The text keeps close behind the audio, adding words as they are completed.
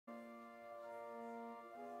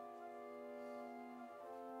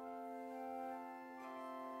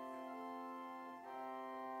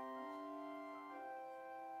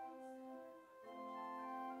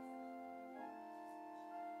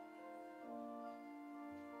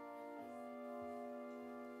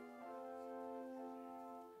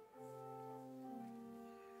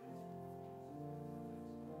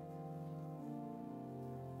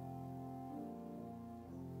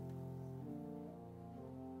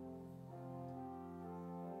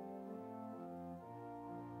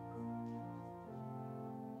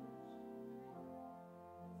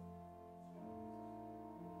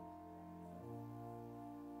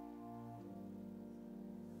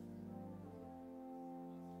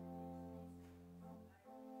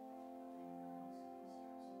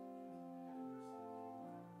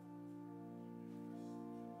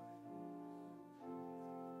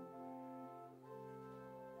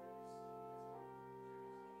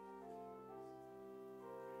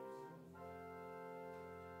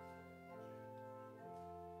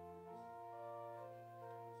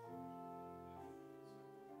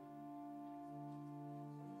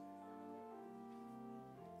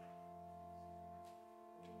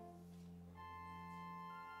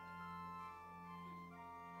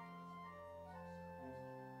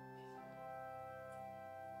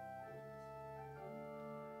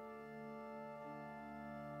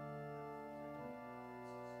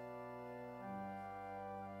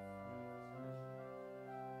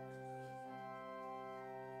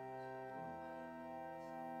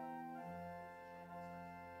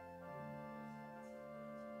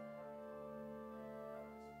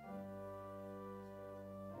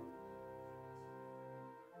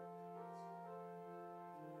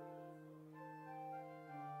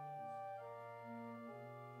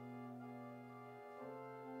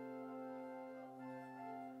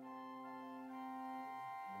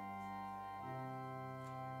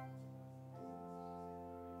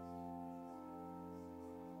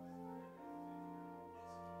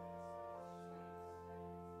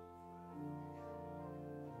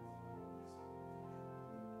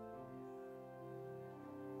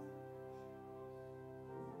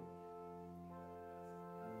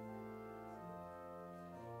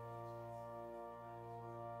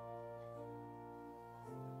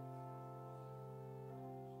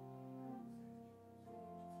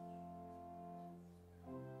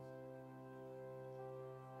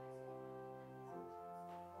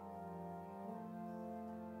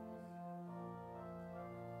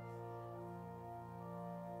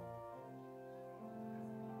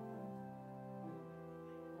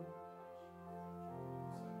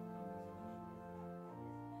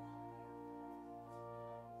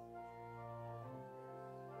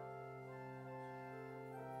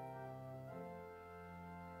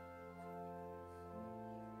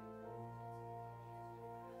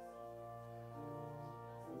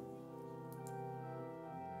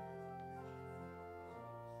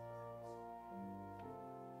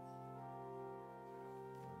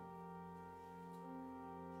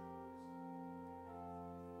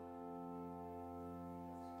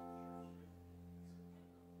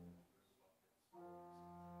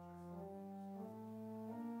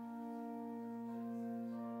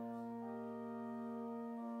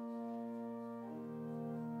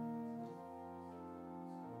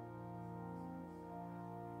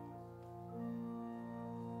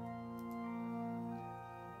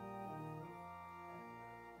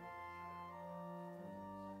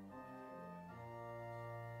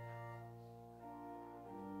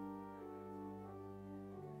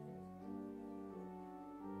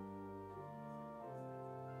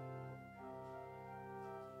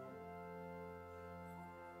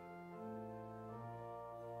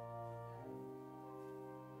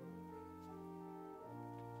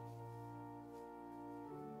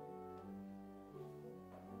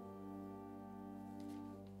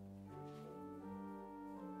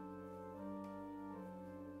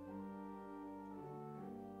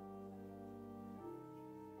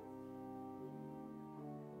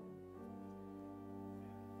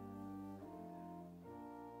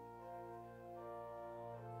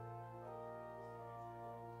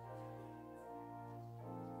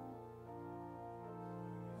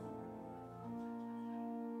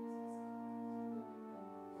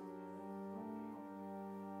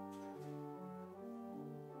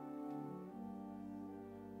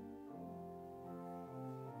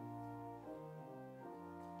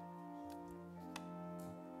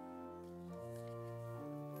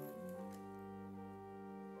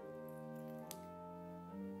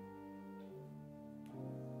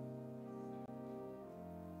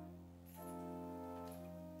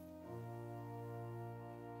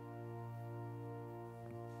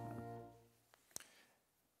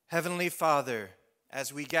Heavenly Father,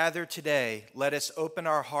 as we gather today, let us open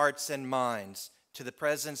our hearts and minds to the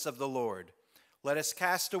presence of the Lord. Let us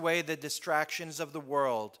cast away the distractions of the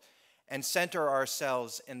world and center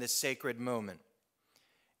ourselves in this sacred moment.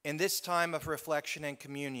 In this time of reflection and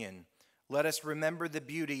communion, let us remember the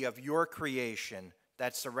beauty of your creation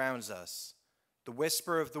that surrounds us, the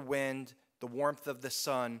whisper of the wind, the warmth of the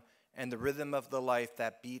sun, and the rhythm of the life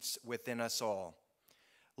that beats within us all.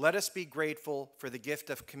 Let us be grateful for the gift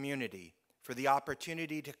of community, for the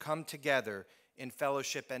opportunity to come together in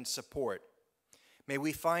fellowship and support. May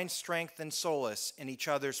we find strength and solace in each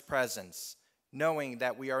other's presence, knowing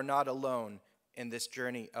that we are not alone in this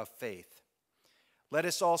journey of faith. Let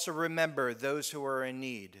us also remember those who are in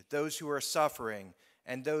need, those who are suffering,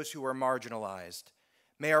 and those who are marginalized.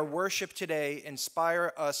 May our worship today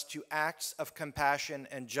inspire us to acts of compassion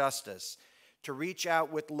and justice, to reach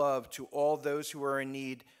out with love to all those who are in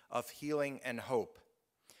need of healing and hope.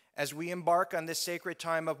 As we embark on this sacred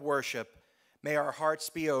time of worship, may our hearts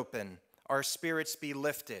be open, our spirits be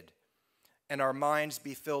lifted, and our minds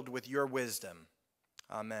be filled with your wisdom.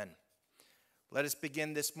 Amen. Let us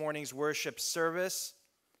begin this morning's worship service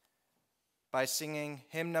by singing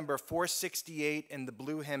hymn number 468 in the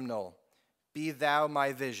blue hymnal, Be Thou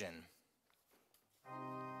My Vision.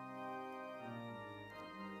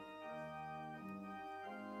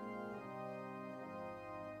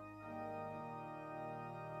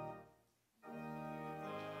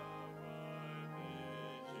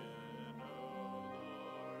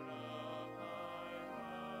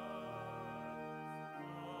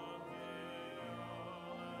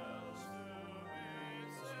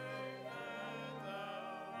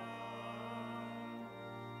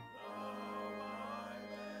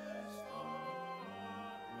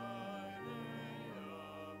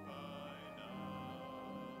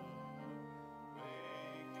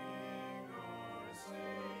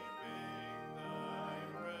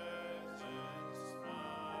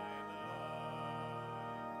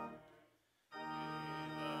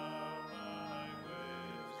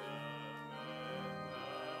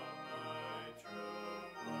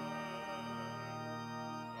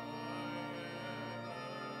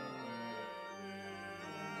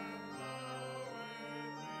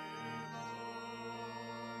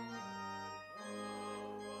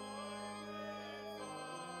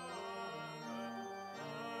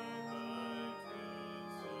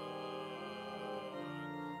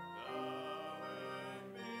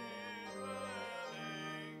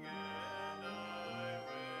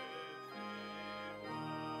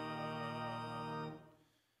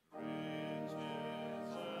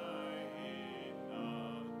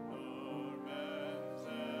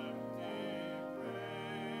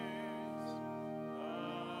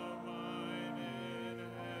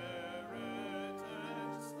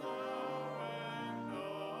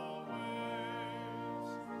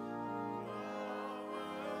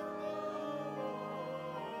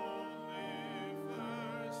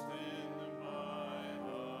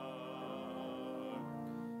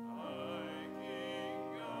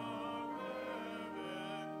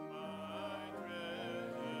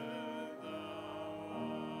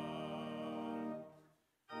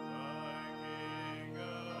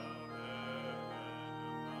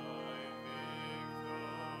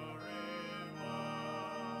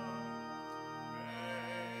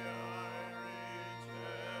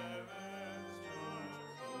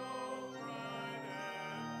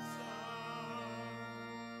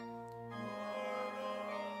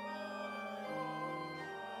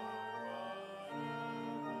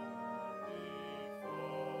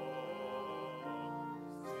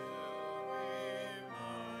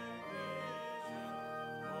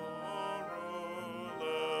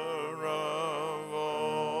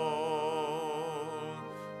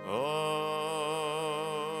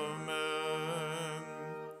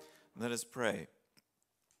 Let us pray.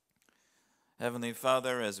 Heavenly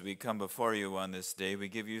Father, as we come before you on this day, we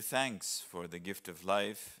give you thanks for the gift of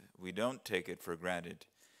life. We don't take it for granted.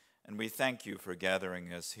 And we thank you for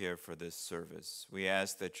gathering us here for this service. We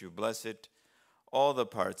ask that you bless it, all the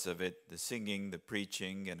parts of it, the singing, the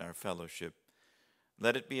preaching, and our fellowship.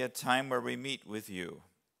 Let it be a time where we meet with you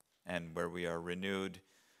and where we are renewed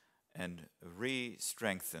and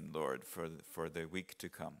re-strengthened, Lord, for the week to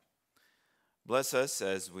come. Bless us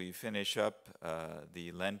as we finish up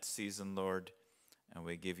the Lent season, Lord, and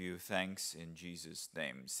we give you thanks in Jesus'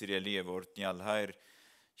 name. Sireliyev ortnyal hayr,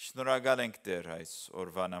 շնորհակալ ենք Տեր այս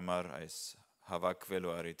օրվան համար, այս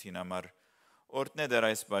հավաքվելու առիթին համար, օրհնե Տեր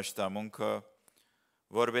այս պաշտամունքը,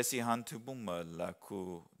 որովհետեւ հանդիպումը լակու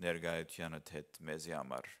ներկայությանդ հետ մեզի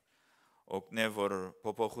համար, օգնե որ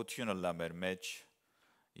փոփոխությունը լա մեր մեջ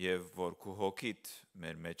եւ որ քու հոգիդ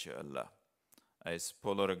մեր մեջը ըլլա։ Այս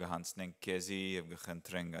բոլորը կհանձնենք քեզի եւ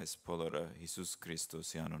կխնդրենք այս բոլորը Հիսուս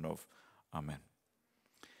Քրիստոսի անունով։ Amen.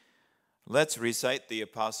 Let's recite the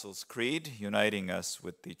Apostles' Creed, uniting us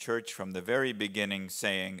with the church from the very beginning,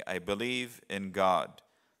 saying, I believe in God,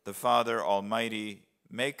 the Father Almighty,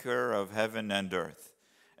 maker of heaven and earth,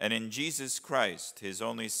 and in Jesus Christ, his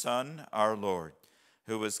only Son, our Lord,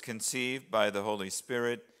 who was conceived by the Holy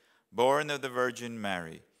Spirit, born of the Virgin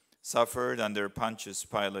Mary, suffered under Pontius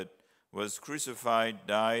Pilate, was crucified,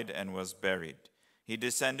 died, and was buried. He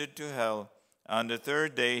descended to hell. On the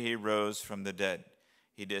third day he rose from the dead.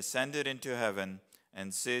 He descended into heaven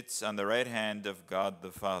and sits on the right hand of God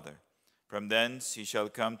the Father. From thence he shall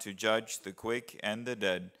come to judge the quick and the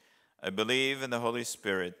dead. I believe in the Holy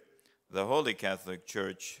Spirit, the Holy Catholic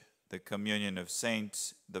Church, the communion of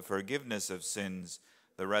saints, the forgiveness of sins,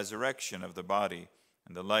 the resurrection of the body,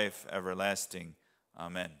 and the life everlasting.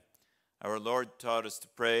 Amen. Our Lord taught us to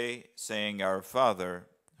pray, saying, Our Father,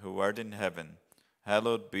 who art in heaven,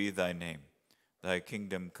 hallowed be thy name. Thy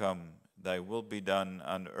kingdom come, thy will be done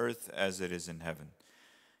on earth as it is in heaven.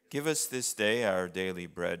 Give us this day our daily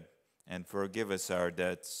bread, and forgive us our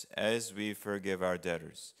debts as we forgive our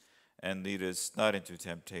debtors. And lead us not into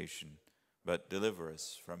temptation, but deliver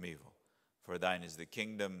us from evil. For thine is the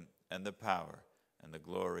kingdom, and the power, and the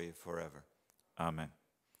glory forever. Amen.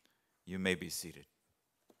 You may be seated.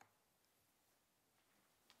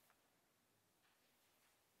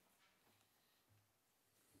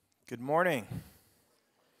 Good morning.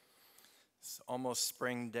 It's almost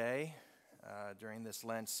spring day during this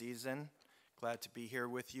Lent season. Glad to be here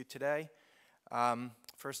with you today.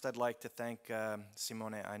 First, I'd like to thank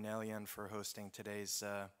Simone Ainelian for hosting today's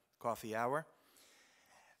coffee hour.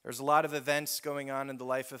 There's a lot of events going on in the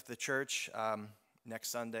life of the church. Next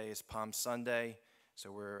Sunday is Palm Sunday,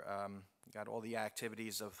 so we're got all the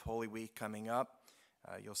activities of Holy Week coming up.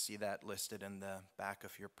 You'll see that listed in the back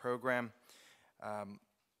of your program.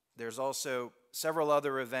 There's also several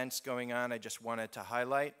other events going on I just wanted to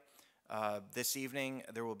highlight. This evening,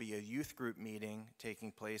 there will be a youth group meeting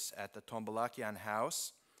taking place at the Tombolakian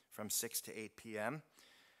House from 6 to 8 p.m.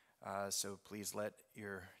 So please let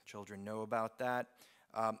your children know about that.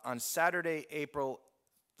 On Saturday, April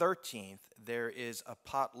 13th, there is a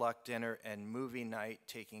potluck dinner and movie night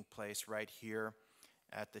taking place right here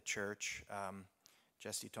at the church.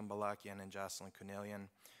 Jesse Tombolakian and Jocelyn Kunelian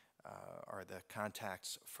are the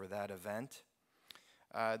contacts for that event.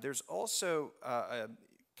 There's also a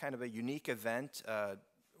kind of a unique event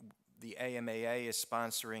the AMAA is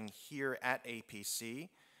sponsoring here at APC.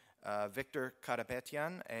 Victor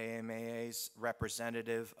Karapetyan, AMAA's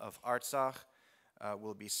representative of Artsakh,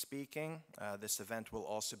 will be speaking. This event will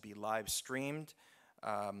also be live streamed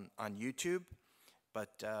on YouTube,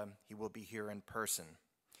 but he will be here in person.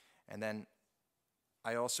 And then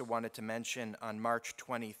I also wanted to mention on March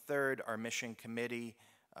 23rd, our mission committee,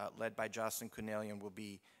 led by Jocelyn Kunelian, will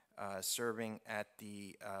be serving at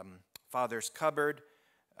the Father's Cupboard.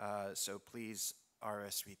 So please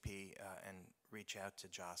RSVP and reach out to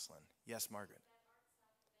Jocelyn. Yes, Margaret?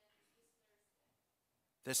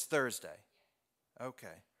 This Thursday?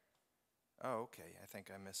 Okay. Oh, okay. I think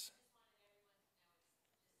I missed.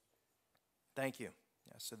 Thank you.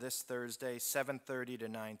 Yeah, so this Thursday, 7:30 to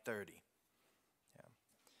 9:30.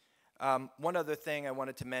 One other thing I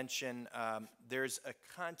wanted to mention, there's a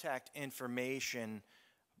contact information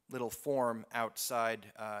little form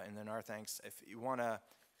outside in the narthex. If you want to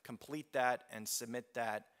complete that and submit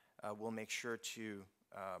that, we'll make sure to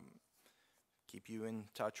keep you in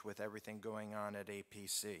touch with everything going on at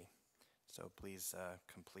APC. So please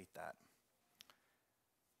complete that.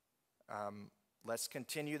 Let's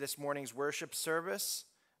continue this morning's worship service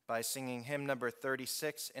by singing hymn number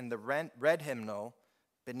 36 in the red hymnal,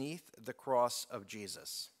 Beneath the Cross of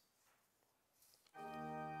Jesus.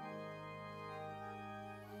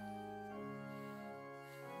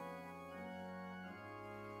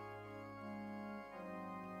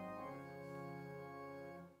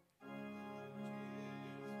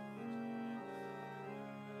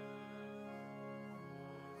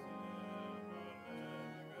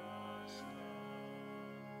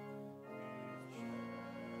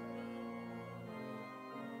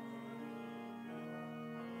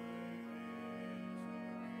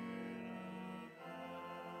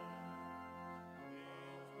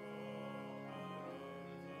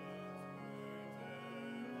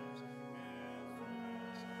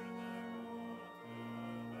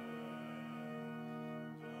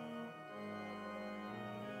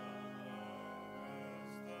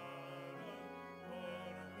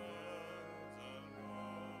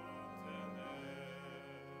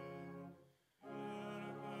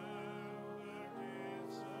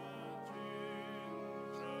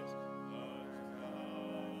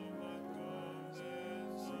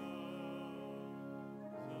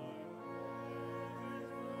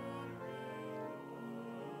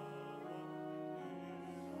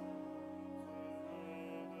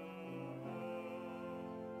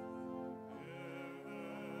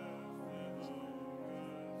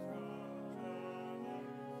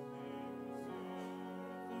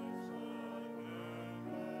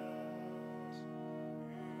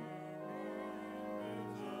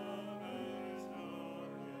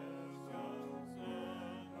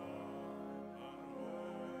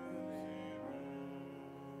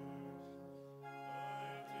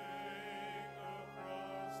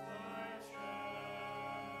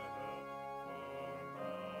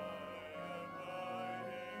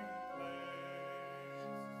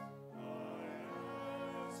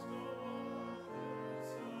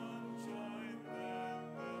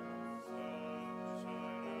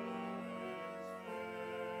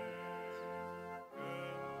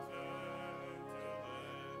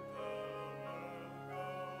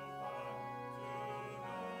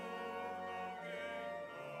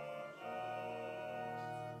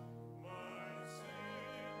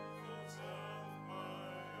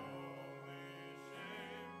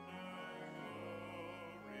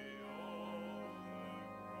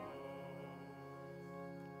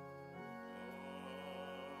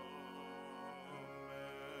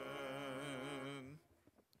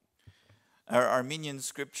 Our Armenian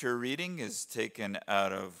scripture reading is taken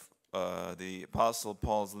out of the Apostle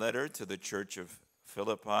Paul's letter to the Church of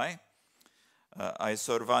Philippi.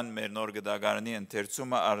 Այսօրվան մեր նոր գդագարանի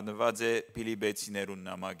ընթերցումը առնված է Փիլիպեցիներուն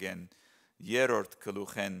նամակեն 3-րդ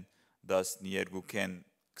գլուխեն 12-ին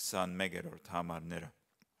 21-րդ համարները։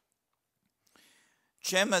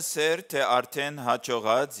 Չեմ ասեր, թե արդեն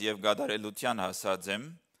հաջողած եւ գադարելության հասած եմ,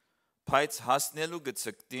 բայց հասնելու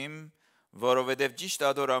գծկտիմ, որովհետեւ ճիշտ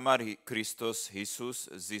ադորամար Քրիստոս Հիսուս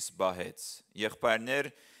զիս բահեց։ Եղբայրներ,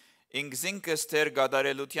 ինքզինքս թեր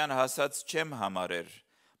գադարելության հասած չեմ համարեր,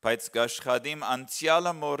 բայց գաշխադիմ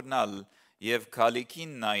անցյալը մորնալ եւ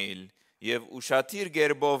քալիքին նայել եւ ուշադիր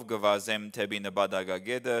գերբով գվազեմ թեպի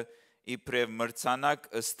նպատակագետը իբրև մրցանակ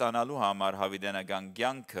ստանալու համար հավիտենական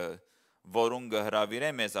կյանքը, որուն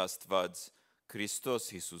գհրավիրե մեզ Աստված Քրիստոս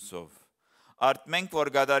Հիսուսով։ Արդ մենք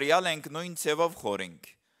որ գադարյալ ենք նույն ցևով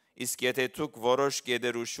խորինք, իսկ եթե դուք որոշ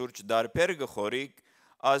գեդերու շուրջ դարբեր գխորիկ,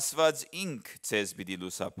 Աստված ինք ցեզ պիտի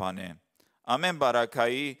լուսաբանե։ Ամեն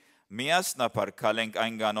բարակայի միասնապար քալենք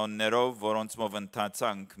այն կանոններով, որոնցմով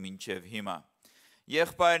ընթացանք մինչև հիմա։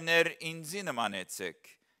 Եղբայրներ, ինձի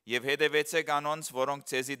նմանեցեք եւ հետևեցեք անոնց, որոնք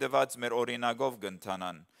ցեզի տված մեր օրինակով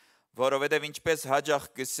կընթանան, որովհետեւ ինչպես հաջող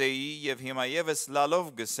գսեի եւ հիմա եւս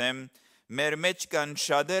լալով գսեմ, մեր մեջ կան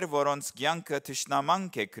շատեր, որոնց կյանքը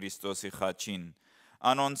թշնամանք է Քրիստոսի խաչին,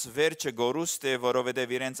 անոնց վերջը գորուստ է,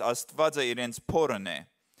 որովհետեւ իրենց Աստվածը իրենց փորն է։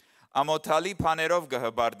 Ամոթալի բաներով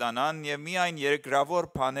գհբարդանան եւ միայն երկրավոր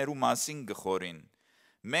բաներու մասին գխորին։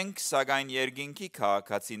 Մենք սակայն երկինքի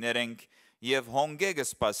քաղաքացիներ ենք եւ հոնգե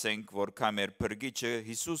կսպասենք, որ կա մեր փրկիչը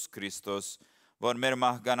Հիսուս Քրիստոս, որ մեր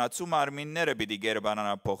մահկանացու մարմինները պիտի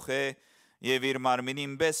գերբանանափոխե եւ իր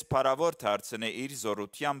մարմինին պես փառավոր դարձնե իր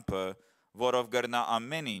զորությամբ, որով գրնա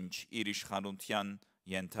ամեն ինչ իր իշխանության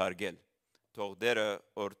ենթարկել։ Թող դերը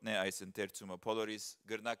օրհնե այս ընթերցումը բոլորիս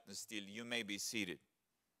գրնակ նստիլ. You may be seated.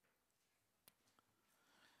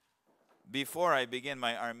 Before I begin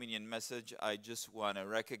my Armenian message, I just want to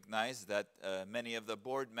recognize that many of the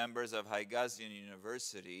board members of Haigazian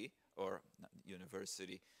University,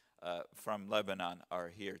 from Lebanon, are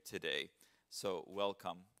here today. So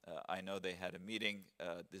welcome. I know they had a meeting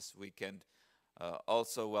this weekend.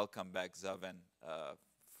 Also welcome back Zaven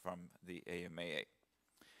from the AMAA.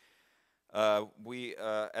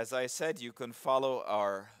 As I said, you can follow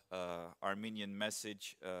our Armenian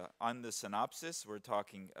message on the synopsis. We're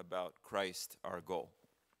talking about Christ, our goal.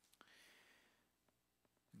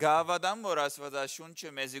 Գավադամ որ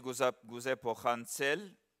Աստվածաշունչը մեզի գուզե փոխանցել,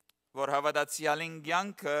 որ հավատացյալին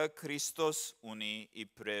կյանքը Քրիստոս ունի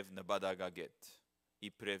իբրև նպատակագետ,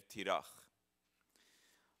 իբրև թիրախ։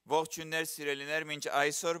 Ողջույններ սիրելիներ, մինչ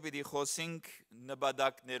այսօր պիտի խոսենք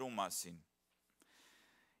նպատակներու մասին։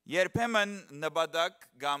 Երբեմն նպատակ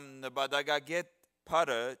կամ նպատակագետ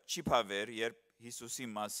փարը չի փավեր, երբ Հիսուսի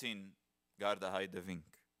մասին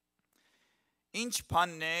գարդահայտվենք։ Ինչ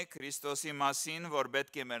բանն է Քրիստոսի մասին, որ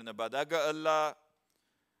պետք է մեր նպատակը ըլլա,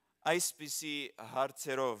 այսպիսի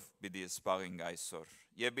հարցերով պիտի սպառենք այսօր։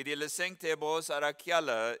 Եվ պիտի լսենք, թե Պողոս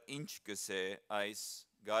առաքյալը ինչ կսե այս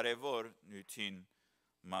կարևոր նյութին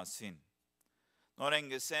մասին։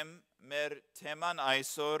 Նորեն գսեմ, մեր թեման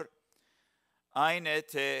այսօր այն է,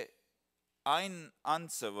 թե այն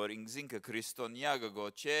անձը, որ ինքզինքը քրիստոնյա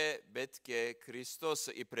գոչե, պետք է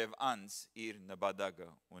Քրիստոսը իբրև անձ իր նպատակը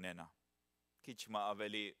ունենա։ Քիչ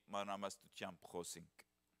ավելի մանրամասնությամբ խոսենք։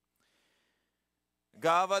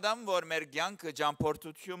 Գավադամ, որ մեր կյանքը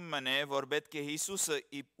ճամփորդություն մնե, որ պետք է Հիսուսը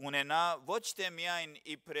ունենա ոչ թե միայն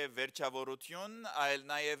իբրև վերջավորություն, այլ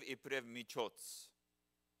նաև իբրև միջոց։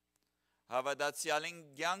 Հավատացյալին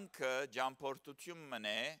կյանքը ճամփորդություն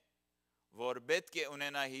մնե, որ պետք է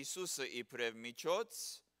ունենա Հիսուսը իբրև միջոց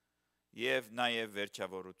եւ նաեւ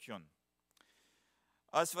վերջավորություն։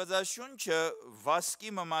 Աստվածաշունչը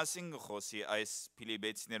վասկի մասին խոսի այս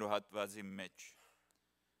Փիլիպեցիներու հատվածի մեջ։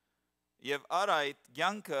 Եվ այդ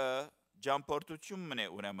կյանքը ճամփորդություն մնե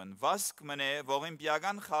ուրեմն, վասկ մնե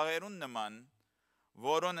ողիմպիական խաղերուն նման,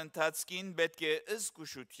 որոն ընթացքին պետք է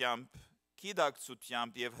զգուշությամբ,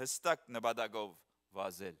 գիտակցությամբ եւ հստակ նպատակով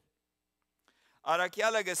վազել։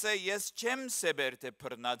 Առաքյալը գսե, ես չեմ սեբեր թե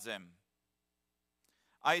բռնած եմ։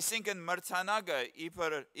 Այսինքն մրցանակը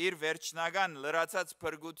իր վերջնական լրացած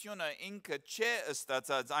փրկությունը ինքը չէ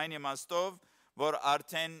ստացած այն իմաստով, որ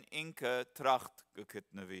արդեն ինքը տրախտ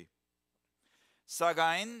կգտնվի։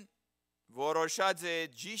 Սակայն որոշած է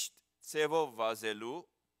ճիշտ ցևով վազելու,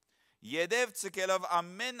 յետև ցկելով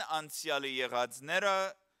ամեն անցյալի եղածները,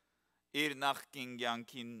 իր նախկին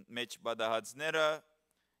կյանքին մեջ բադահածները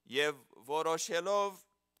եւ որոշելով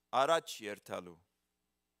առաջ երթալու։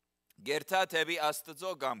 Գերտա թեպի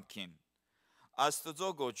Աստծո գամքին, Աստծո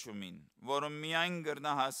գոչումին, որը միայն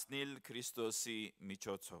գրնա հասնել Քրիստոսի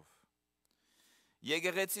միջոցով։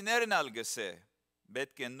 Եկեղեցիներն ալ գսե,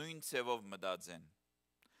 պետք է նույն ցևով մտածեն։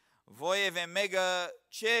 Ոևէ մեկը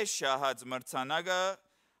չէ շահած մրցանակը,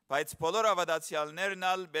 բայց բոլոր ավադացյալներն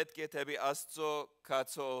ալ պետք է թեպի Աստծո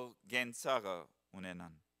կացող գենցաղը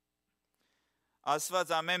ունենան։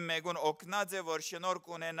 Աստված ամեն մեկուն օգնած է, որ շնորհք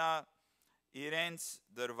ունենա իրենց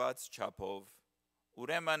դրված չափով։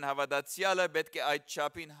 Ուրեմն հավատացյալը պետք է այդ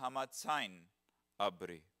չափին համաձայն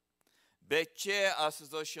ապրի։ Պետք չէ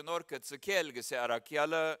Աստծո շնորհքը ցկել գսե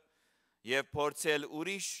առաքյալը եւ փորձել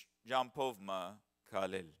ուրիշ ջամփով մը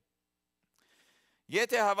քալել։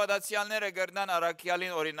 Եթե հավատացյալները գրնան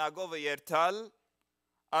առաքյալին օրինակով երթալ,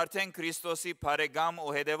 արդեն Քրիստոսի բարեկամ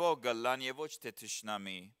ու հետևող գլան եւ ոչ թե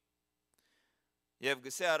թշնամի։ Եվ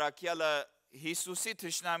գսե առաքյալը Հիսուսի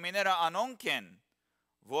թշնամիները անոնք են,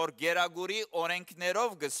 որ գերագուրի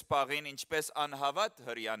օրենքներով գսպաղին, ինչպես անհավատ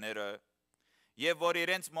հրյաները, եւ որ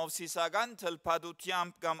իրենց մովսիսական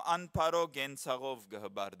թլփադությամբ կամ անփարո գենցաղով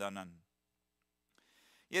գհբարդանան։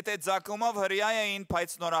 Եթե ցակումով հրյա էին,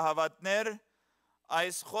 բայց նորահավատներ,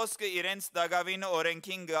 այս խոսքը իրենց դակավին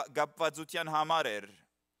օրենքին գապվածության համար էր,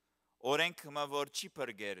 օրենքը որ չի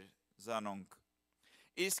բրգեր զանոնք։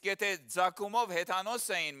 Իսկ եթե ցակումով հեթանոս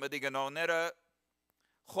էին մտիգնողները,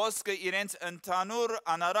 խոսքը իրենց ընդհանուր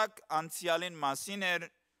անարակ անցյալին մասին էր,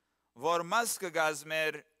 որ մաս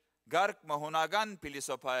կգազմեր գարկ մհունական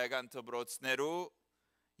փիլիսոփայական դպրոցներու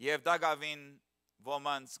եւ դակավին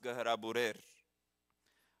ոմանց գհրաբուրեր։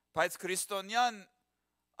 Բայց քրիստոնյան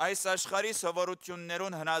այս աշխարհի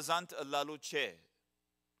սովորություններուն հնազանդ ըլլալու չէ։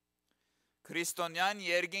 Քրիստոնյան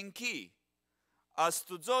երկինքի,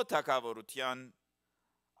 Աստուծո թագավորության,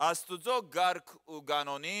 Աստուծո գարկ ու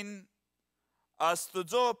կանոնին,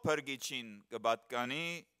 Աստուծո փրկիչին կպատկանի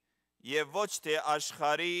եւ ոչ թե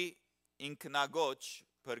աշխարհի ինքնագոչ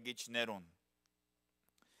փրկիչներուն։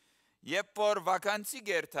 Երբ որ վականցի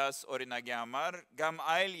գերտաս օրինակի համար կամ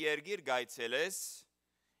այլ երկիր գայցելես,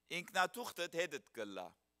 ինքնաթուղթդ հետդ կլա։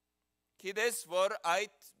 Գիտես, որ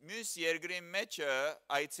այդ մյուս երկրի մեջը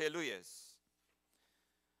այցելու ես։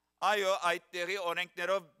 Այո, այդ տեղի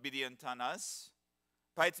օրենքներով պիտի ընթանաս,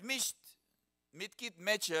 բայց միշտ միտքիդ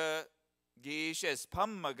մեջը գիշես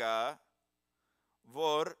փամմգա,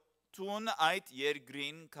 որ տուն այդ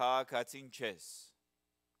երկրին քաղաքացին չես։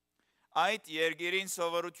 Այդ երկրին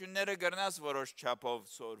սովորությունները գրնաս որոշ չափով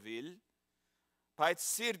սորվիլ, բայց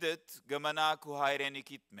սիրտդ կմնա քո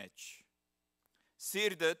հայրենիքիդ մեջ։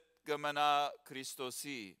 Սիրտդ կմնա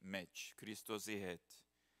Քրիստոսի մեջ, Քրիստոսի հետ,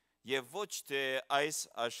 եւ ոչ թե այս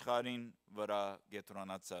աշխարհին վրա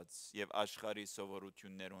գետրոնացած եւ աշխարհի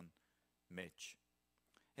սովորություններուն մեջ։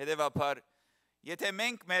 Հետևաբար, եթե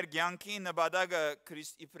մենք մեր կյանքի նպատակը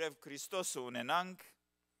իբրև Քրիստոսը ունենանք,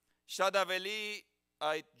 շատ ավելի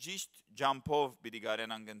այդ ճիշտ ջամփով պիտի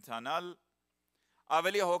կարենանք ընթանալ,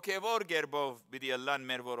 ավելի հոգևոր կերպով պիտի ըլլան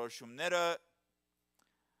մեր որոշումները,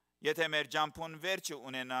 եթե մեր ջամփուն վերջը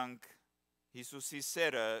ունենանք Հիսուսի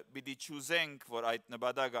սերը, պիտի ճուզենք, որ այդ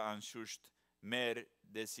նպատակը անշուշտ մեր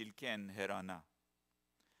դեսիլքեն հերանա։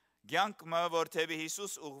 Կյանքը, որ թեպի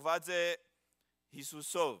Հիսուս ուղղված է,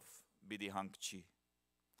 Հիսուսով պիտի հանգչի։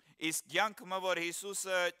 Իսկ կյանքը, որ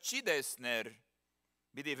Հիսուսը չի տեսներ,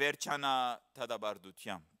 պիտի վերջանա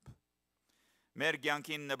դատաբարդությամբ։ Մեր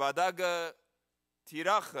կյանքին նպատակը,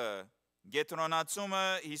 թիրախը, գետրոնացումը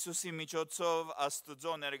Հիսուսի միջոցով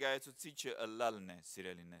Աստուծո ներկայացուցիչը ըլլալն է,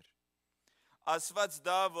 սիրելիներ։ Ասված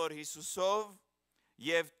դա, որ Հիսուսով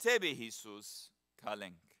եւ թեպի Հիսուս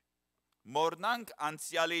քալենք։ Մորնանք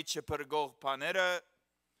անցյալի չփրկող բաները,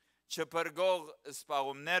 չփրկող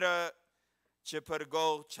սպաղումները,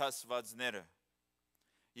 չփրկող չասվածները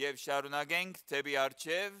եւ շարունակենք թեպի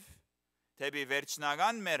արչեւ, թեպի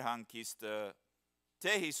վերջնական մեր հանգիստը,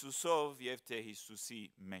 թե Հիսուսով եւ թե Հիսուսի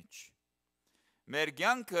մեջ։ Մեր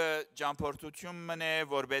կյանքը ճամփորդություն մնե,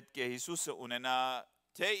 որ պետք է Հիսուսը ունենա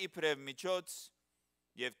թե իբրև միջոց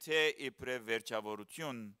եւ թե իբրև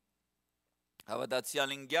վերջավորություն,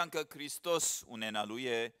 հավատացյալին կյանքը Քրիստոս ունենալու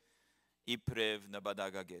է իբրև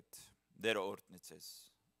նպատակագետ։ Դերը օրհնեցես։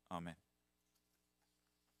 Ամեն։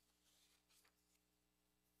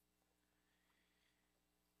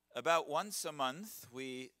 About once a month,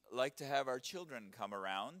 we like to have our children come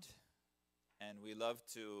around, and we love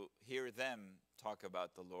to hear them talk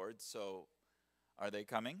about the Lord. So, are they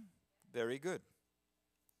coming? Very good.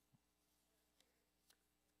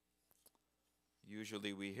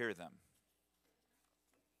 Usually we hear them.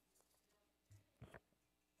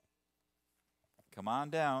 Come on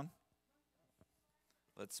down.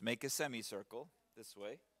 Let's make a semicircle this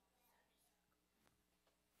way.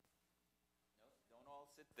 No, don't all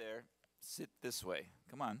sit there. sit this way.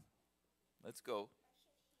 Come on. Let's go.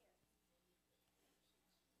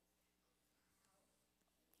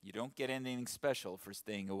 You don't get anything special for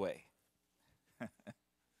staying away.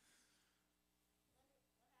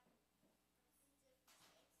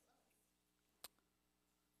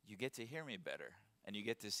 You get to hear me better, and you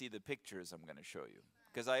get to see the pictures I'm going to show you.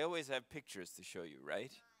 Because I always have pictures to show you,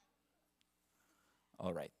 right?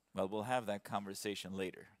 All right. Well, we'll have that conversation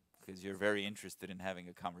later, because you're very interested in having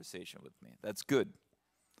a conversation with me. That's good.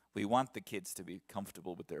 We want the kids to be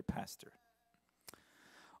comfortable with their pastor.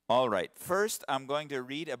 All right. First, I'm going to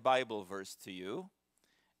read a Bible verse to you,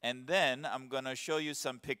 and then I'm going to show you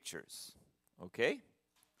some pictures. Okay?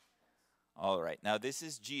 All right. Now, this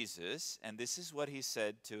is Jesus, and this is what he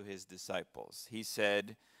said to his disciples. He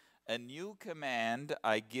said, "A new command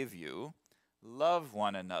I give you, love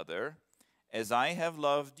one another. As I have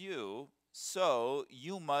loved you, so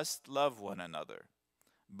you must love one another.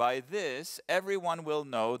 By this, everyone will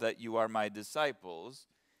know that you are my disciples,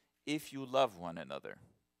 if you love one another."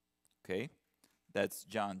 Okay? That's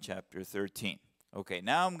John chapter 13. Okay,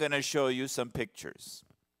 now I'm going to show you some pictures.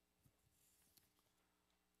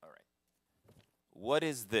 All right. What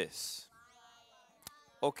is this?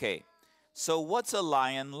 Okay, so what's a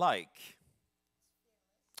lion like?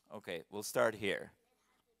 Okay, we'll start here.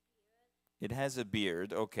 It has a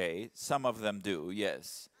beard, okay. Some of them do,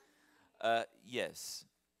 yes. Yes.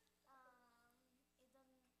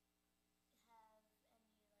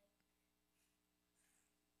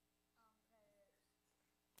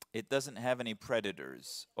 It doesn't have any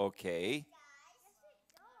predators, okay.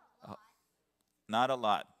 Not a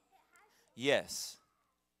lot. Yes.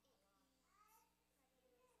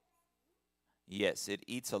 Yes, it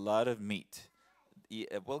eats a lot of meat.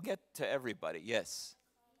 We'll get to everybody, yes.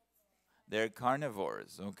 They're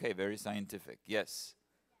carnivores. Okay, very scientific. Yes.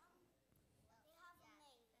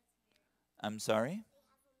 I'm sorry?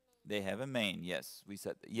 They have a mane, yes. We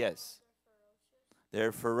said that. Yes.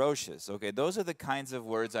 They're ferocious. Okay, those are the kinds of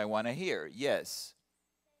words I want to hear. Yes.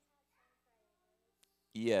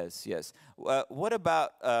 Yes, yes. What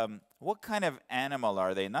about, what kind of animal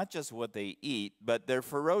are they? Not just what they eat, but they're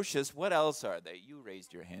ferocious. What else are they? You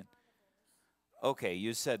raised your hand. Okay,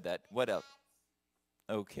 you said that. What else?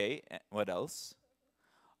 Okay, what else?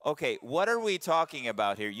 Okay, what are we talking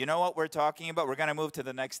about here? You know what we're talking about? We're going to move to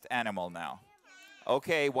the next animal now.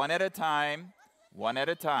 Okay, one at a time. One at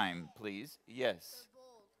a time, please. Yes.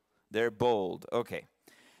 They're bold. Okay.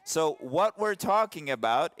 So what we're talking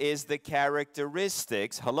about is the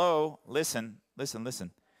characteristics. Hello, listen.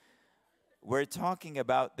 We're talking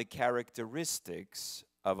about the characteristics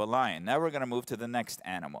of a lion. Now we're going to move to the next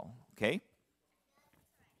animal, okay?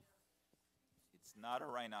 It's not a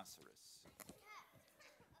rhinoceros.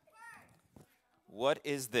 What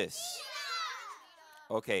is this?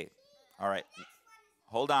 Okay, all right.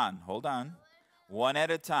 Hold on. One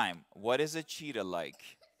at a time. What is a cheetah like?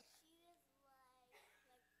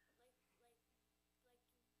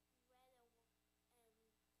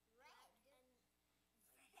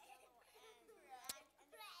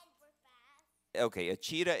 Okay, a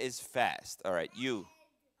cheetah is fast. All right, you.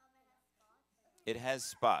 It has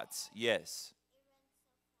spots. Yes.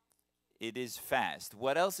 It is fast.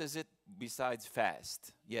 What else is it besides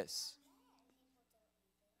fast? Yes.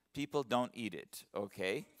 People don't eat it.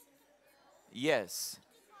 Okay. Yes.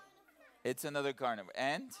 It's another carnivore.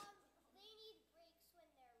 And?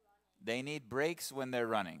 They need breaks when they're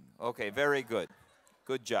running. Okay, very good.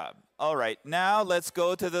 Good job. All right, now let's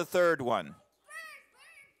go to the third one.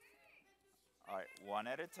 All right, one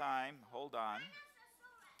at a time. Hold on.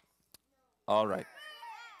 All right.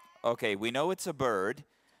 Okay, we know it's a bird.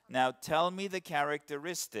 Now tell me the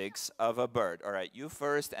characteristics of a bird. All right, you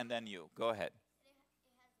first and then you. Go ahead.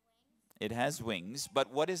 It has wings,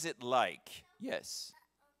 but what is it like? Yes.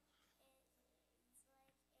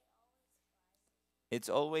 It's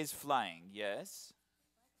always flying, yes.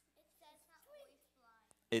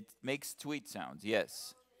 It makes tweet sounds,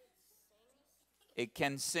 yes. It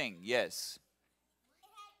can sing, yes.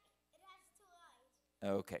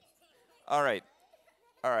 Okay. All right.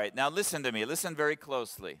 All right. Now listen to me. Listen very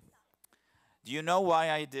closely. Do you know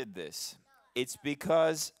why I did this? It's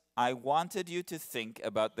because I wanted you to think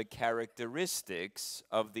about the characteristics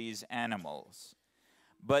of these animals.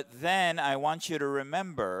 But then I want you to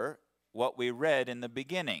remember what we read in the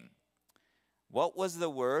beginning. What was the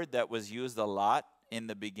word that was used a lot in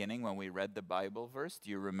the beginning when we read the Bible verse? Do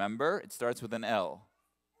you remember? It starts with an L.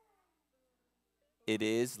 It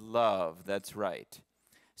is love. That's right.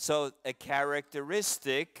 So a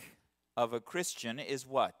characteristic of a Christian is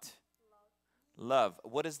what? Love.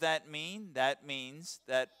 What does that mean? That means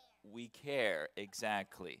that we care.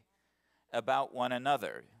 Exactly. about one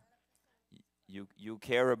another. You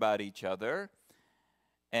care about each other,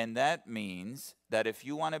 and that means that if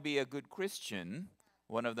you want to be a good Christian,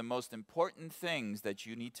 one of the most important things that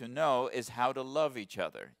you need to know is how to love each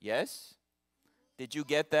other. Yes? Did you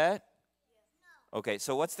get that? Okay,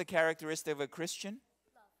 so what's the characteristic of a Christian?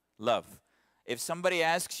 Love. If somebody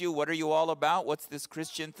asks you, what are you all about? What's this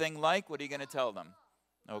Christian thing like? What are you going to tell them?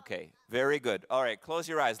 Okay, very good. All right, close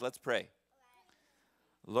your eyes. Let's pray.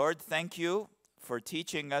 Lord, thank you for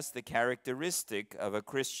teaching us the characteristic of a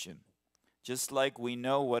Christian. Just like we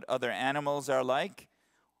know what other animals are like,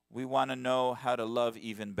 we want to know how to love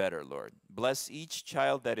even better, Lord. Bless each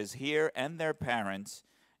child that is here and their parents,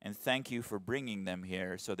 and thank you for bringing them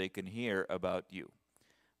here so they can hear about you.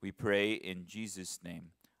 We pray in Jesus'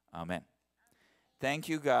 name. Amen. Thank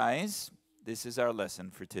you, guys. This is our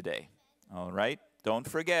lesson for today. All right? Don't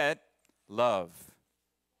forget, love.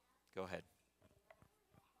 Go ahead.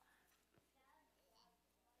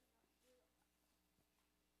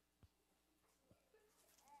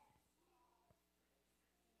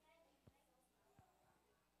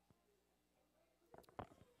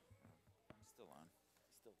 I'm still on.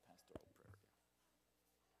 Still pastoral prayer.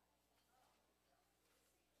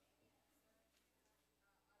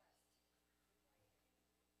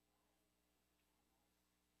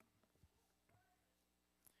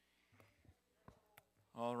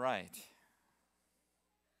 All right.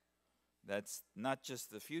 That's not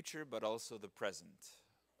just the future, but also the present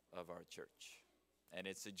of our church. And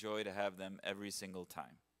it's a joy to have them every single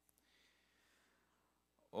time.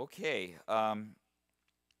 Okay.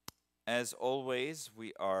 As always,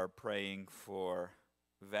 we are praying for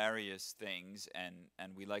various things,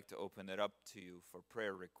 and we like to open it up to you for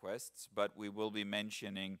prayer requests, but we will be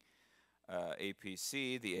mentioning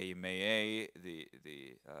APC, the AMAA, the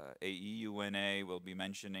AEUNA. We'll be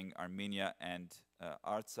mentioning Armenia and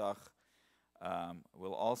Artsakh.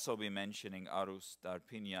 We'll also be mentioning Arus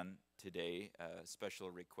Darpinyan today. A special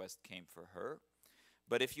request came for her.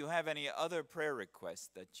 But if you have any other prayer requests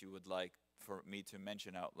that you would like for me to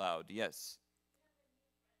mention out loud, yes.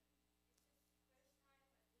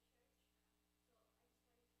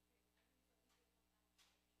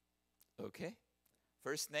 Okay.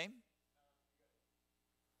 First name?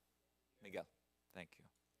 Miguel. Thank you.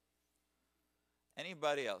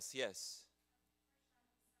 Anybody else? Yes.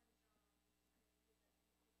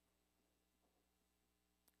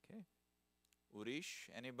 Okay. Urish,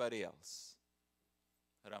 anybody else?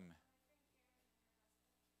 Rame.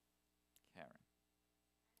 Karen.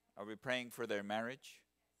 Are we praying for their marriage?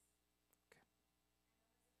 Okay.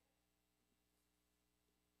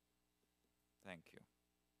 Thank you.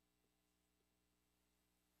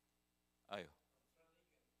 Ayo.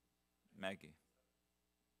 Maggie.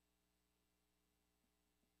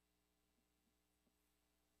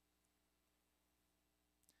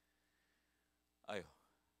 Ayo.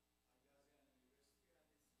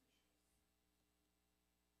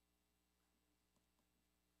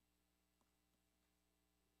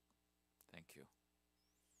 Thank you.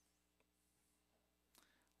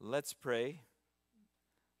 Let's pray.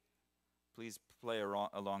 Please play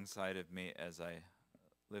alongside of me as I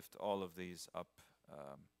lift all of these up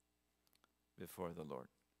before the Lord.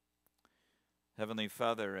 Heavenly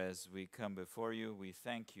Father, as we come before you, we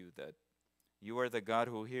thank you that you are the God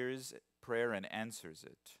who hears prayer and answers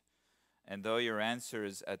it. And though your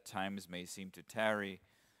answers at times may seem to tarry,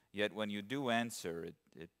 yet when you do answer,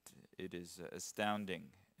 it is astounding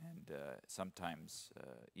and sometimes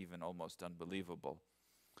even almost unbelievable.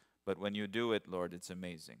 But when you do it, Lord, it's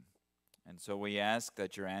amazing. And so we ask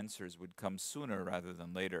that your answers would come sooner rather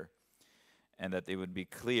than later, and that they would be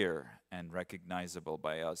clear and recognizable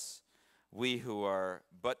by us. We who are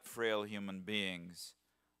but frail human beings,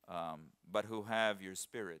 but who have your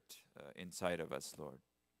Spirit inside of us, Lord.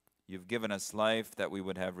 You've given us life that we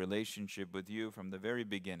would have relationship with you from the very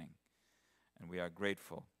beginning, and we are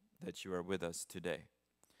grateful that you are with us today.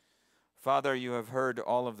 Father, you have heard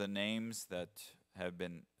all of the names that have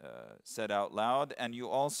been said out loud, and you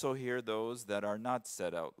also hear those that are not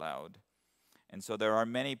said out loud. And so there are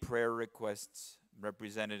many prayer requests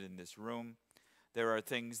represented in this room. There are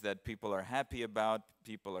things that people are happy about,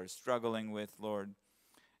 people are struggling with, Lord.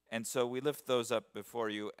 And so we lift those up before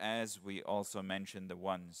you as we also mention the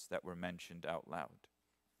ones that were mentioned out loud.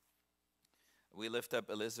 We lift up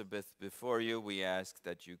Elizabeth before you. We ask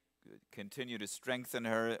that you continue to strengthen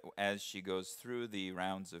her as she goes through the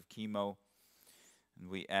rounds of chemo. And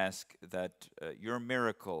we ask that your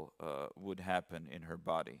miracle would happen in her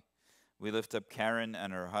body. We lift up Karen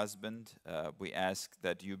and her husband. We ask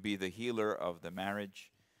that you be the healer of the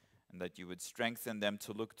marriage and that you would strengthen them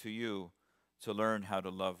to look to you to learn how to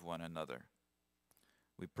love one another.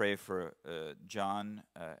 We pray for John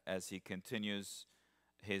as he continues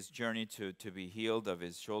his journey to be healed of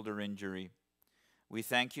his shoulder injury. We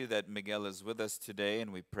thank you that Miguel is with us today,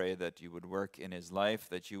 and we pray that you would work in his life,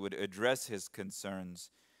 that you would address his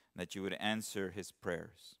concerns, and that you would answer his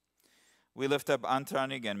prayers. We lift up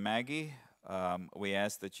Antanig and Maggie. We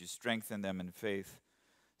ask that you strengthen them in faith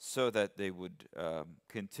so that they would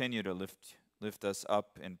continue to lift us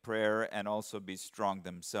up in prayer and also be strong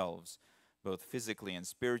themselves, both physically and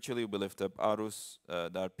spiritually. We lift up Arus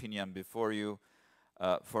Darpinyan before you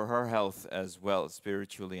for her health as well,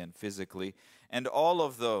 spiritually and physically. And all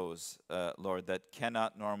of those, Lord, that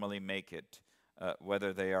cannot normally make it,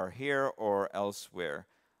 whether they are here or elsewhere,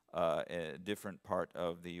 a different part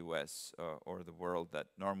of the U.S. Or the world that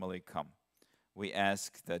normally come. We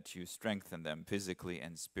ask that you strengthen them physically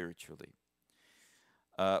and spiritually.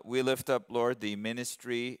 We lift up, Lord, the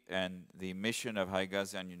ministry and the mission of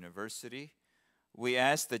Haigazian University. We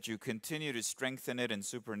ask that you continue to strengthen it and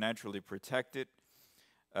supernaturally protect it,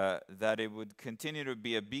 that it would continue to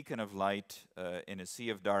be a beacon of light in a sea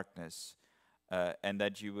of darkness, and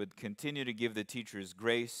that you would continue to give the teachers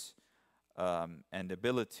grace and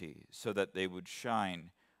ability so that they would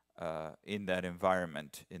shine in that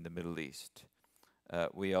environment in the Middle East.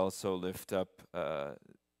 We also lift up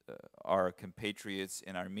our compatriots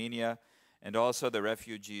in Armenia and also the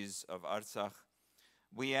refugees of Artsakh.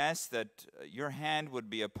 We ask that your hand would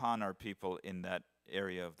be upon our people in that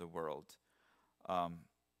area of the world.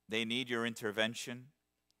 They need your intervention.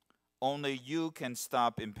 Only you can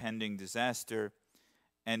stop impending disaster,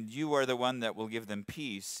 and you are the one that will give them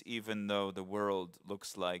peace, even though the world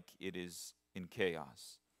looks like it is in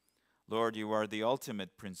chaos. Lord, you are the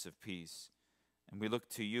ultimate Prince of Peace, and we look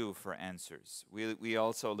to you for answers. We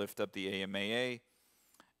also lift up the AMAA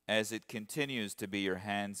as it continues to be your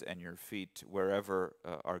hands and your feet wherever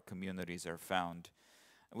our communities are found.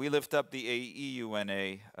 We lift up the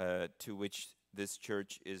AEUNA, to which this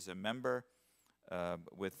church is a member,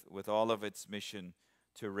 with all of its mission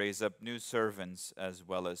to raise up new servants as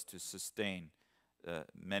well as to sustain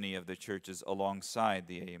many of the churches alongside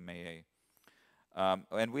the AMAA.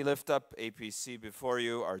 And we lift up APC before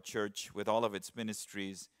you, our church, with all of its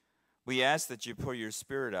ministries. We ask that you pour your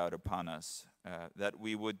Spirit out upon us, that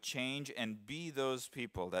we would change and be those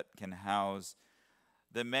people that can house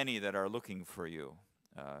the many that are looking for you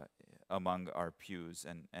among our pews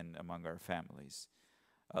and among our families.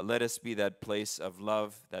 Let us be that place of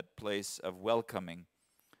love, that place of welcoming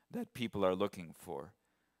that people are looking for,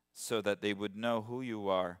 so that they would know who you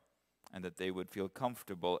are and that they would feel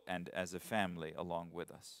comfortable and as a family along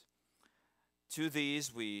with us. To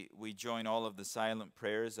these, we join all of the silent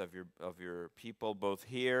prayers of your people, both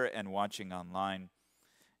here and watching online,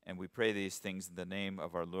 and we pray these things in the name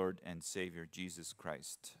of our Lord and Savior, Jesus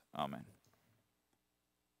Christ. Amen.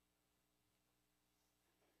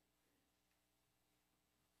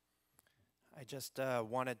 I just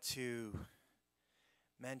wanted to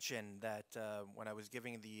mention that when I was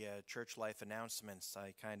giving the church life announcements,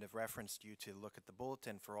 I kind of referenced you to look at the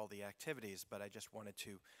bulletin for all the activities, but I just wanted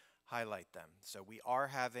to highlight them. So we are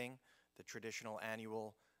having the traditional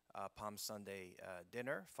annual Palm Sunday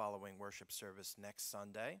dinner following worship service next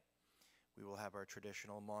Sunday. We will have our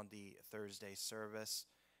traditional Maundy Thursday service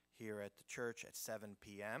here at the church at 7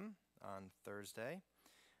 p.m. on Thursday,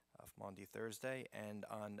 Maundy Thursday, and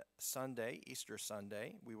on Sunday, Easter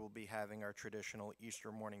Sunday, we will be having our traditional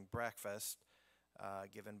Easter morning breakfast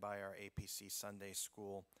given by our APC Sunday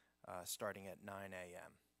School starting at 9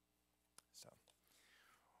 a.m. So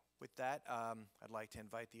with that, I'd like to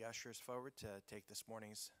invite the ushers forward to take this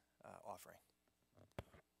morning's offering.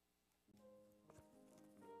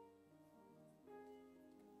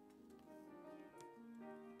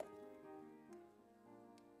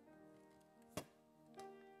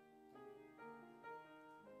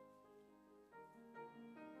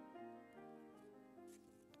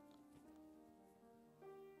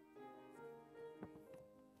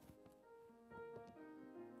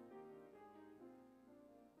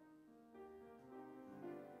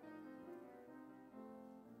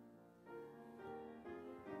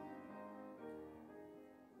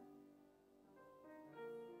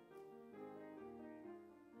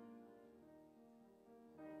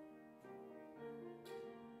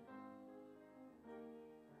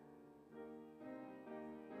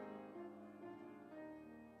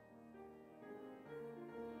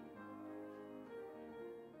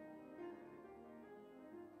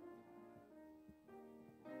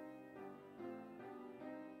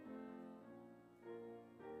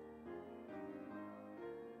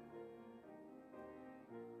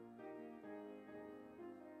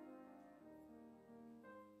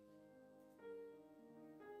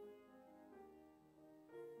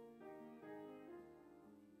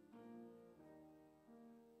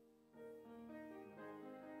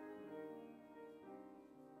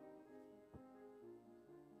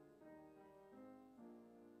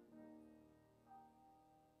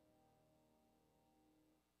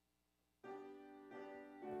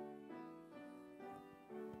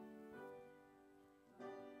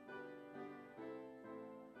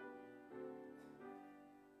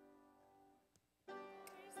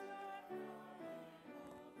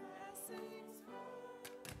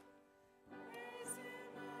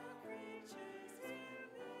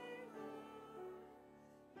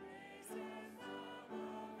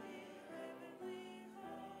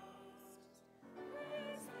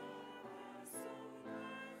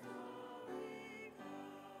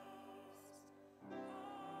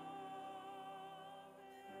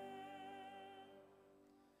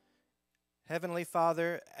 Heavenly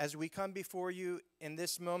Father, as we come before you in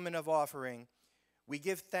this moment of offering, we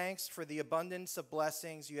give thanks for the abundance of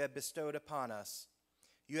blessings you have bestowed upon us.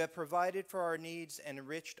 You have provided for our needs and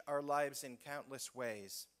enriched our lives in countless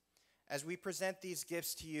ways. As we present these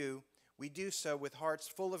gifts to you, we do so with hearts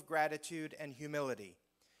full of gratitude and humility.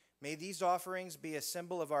 May these offerings be a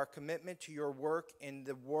symbol of our commitment to your work in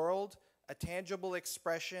the world, a tangible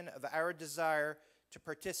expression of our desire to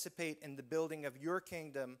participate in the building of your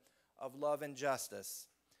kingdom of love and justice.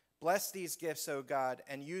 Bless these gifts, O God,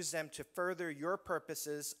 and use them to further your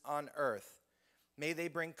purposes on earth. May they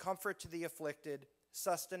bring comfort to the afflicted,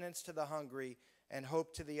 sustenance to the hungry, and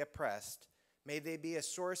hope to the oppressed. May they be a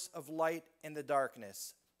source of light in the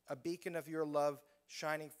darkness, a beacon of your love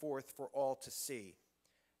shining forth for all to see.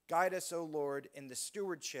 Guide us, O Lord, in the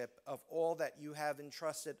stewardship of all that you have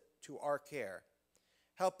entrusted to our care.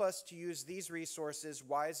 Help us to use these resources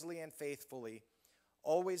wisely and faithfully,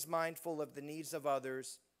 always mindful of the needs of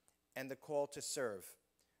others and the call to serve.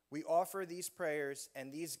 We offer these prayers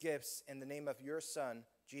and these gifts in the name of your Son,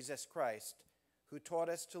 Jesus Christ, who taught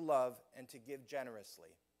us to love and to give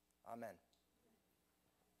generously. Amen.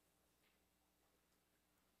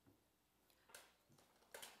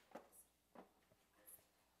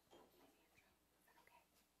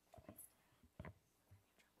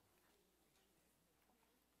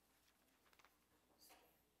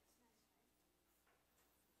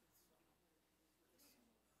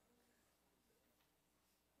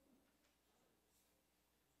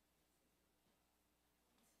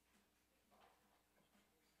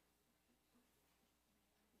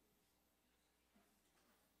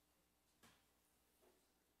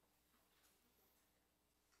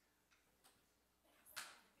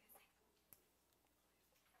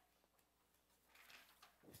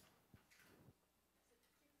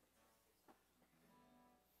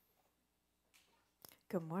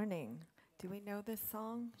 Good morning. Do we know this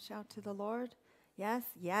song, Shout to the Lord? Yes?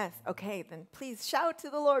 Yes. Okay, then please shout to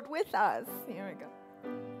the Lord with us. Here we go.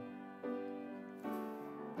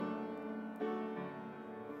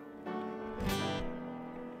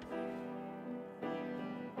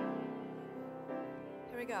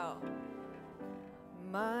 Here we go.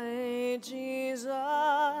 My Jesus,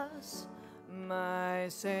 my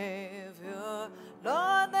Savior,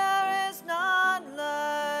 Lord, there is none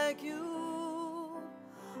like you.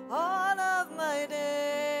 All of my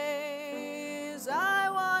days I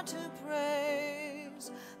want to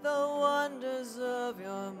praise the wonders of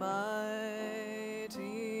your mighty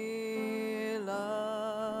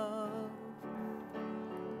love.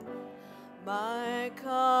 My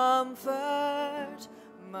comfort,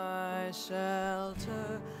 my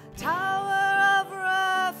shelter, tower of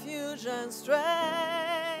refuge and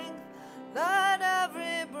strength, let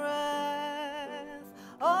every breath,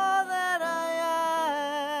 all that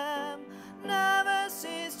I am, never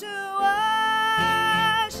cease to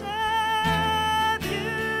worship you.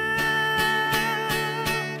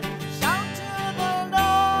 Shout to the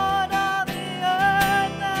Lord of the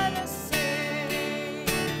earth, let us sing.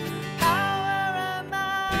 Power and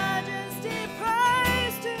majesty,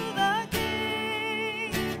 praise to the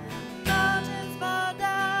King. Mountains bow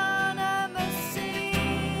down and the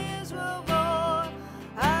seas will roar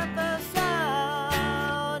at the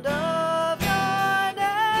sound of your name.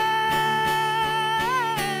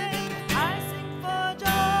 I sing for joy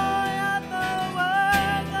at the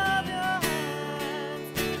work of your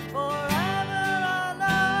hands. Forever I'll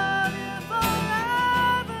love you,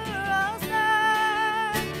 forever I'll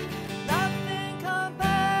stand. Nothing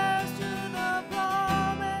compares to the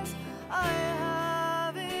promise I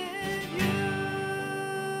have in you.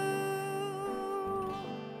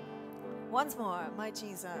 Once more, my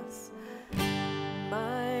Jesus.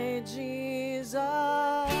 My Jesus,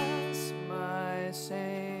 my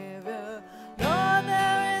Savior, Lord,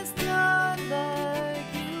 there is none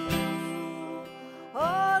like you.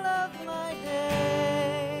 All of my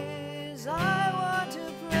days I want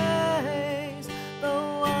to praise the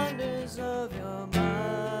wonders of your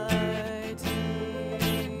mighty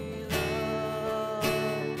love.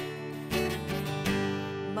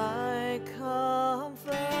 My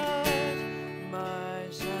comfort, my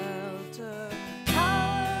shelter,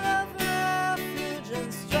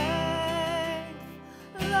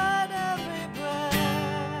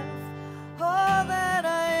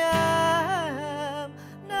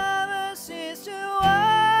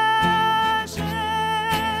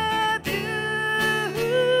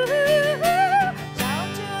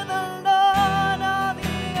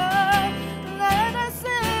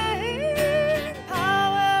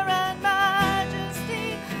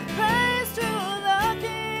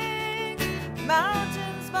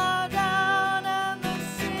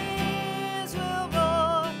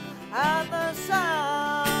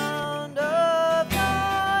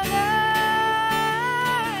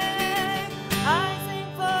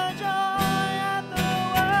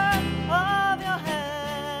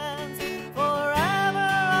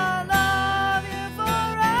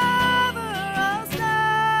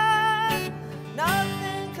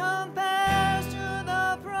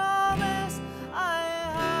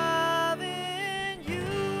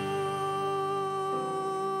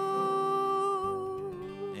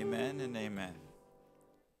 and amen.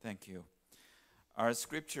 Thank you. Our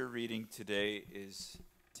scripture reading today is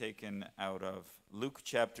taken out of Luke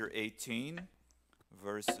chapter 18,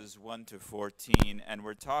 verses 1 to 14, and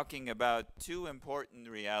we're talking about two important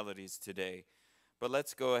realities today. But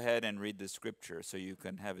let's go ahead and read the scripture so you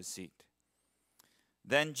can have a seat.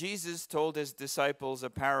 Then Jesus told his disciples a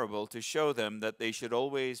parable to show them that they should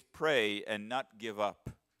always pray and not give up.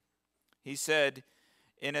 He said,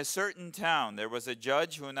 "In a certain town there was a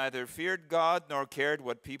judge who neither feared God nor cared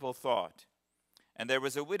what people thought. And there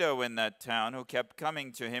was a widow in that town who kept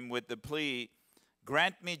coming to him with the plea,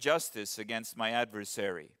 'Grant me justice against my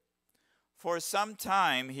adversary.' For some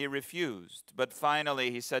time he refused, but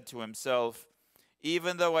finally he said to himself,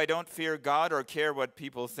 'Even though I don't fear God or care what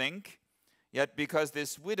people think, yet because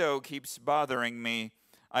this widow keeps bothering me,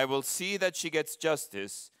 I will see that she gets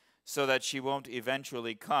justice so that she won't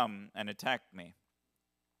eventually come and attack me.'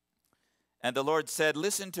 And the Lord said,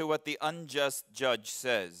 'Listen to what the unjust judge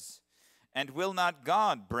says. And will not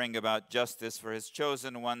God bring about justice for his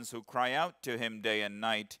chosen ones who cry out to him day and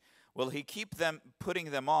night? Will he keep them putting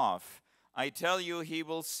them off? I tell you, he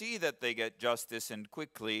will see that they get justice and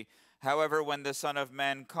quickly. However, when the Son of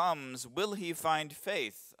Man comes, will he find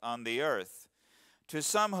faith on the earth?' To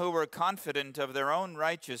some who were confident of their own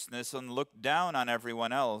righteousness and looked down on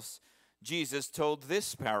everyone else, Jesus told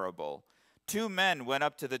this parable. 2 men went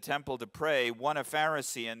up to the temple to pray, one a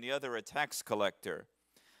Pharisee and the other a tax collector.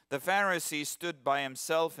 The Pharisee stood by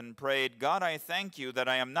himself and prayed, 'God, I thank you that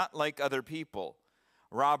I am not like other people,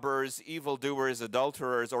 robbers, evildoers,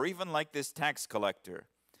 adulterers, or even like this tax collector.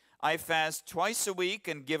 I fast twice a week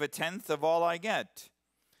and give 1/10 of all I get.'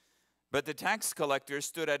 But the tax collector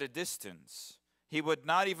stood at a distance. He would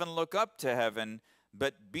not even look up to heaven,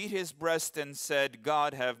 but beat his breast and said,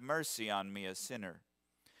 'God, have mercy on me, a sinner.'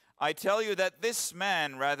 I tell you that this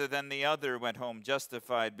man, rather than the other, went home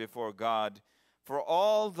justified before God. For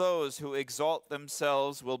all those who exalt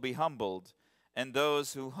themselves will be humbled, and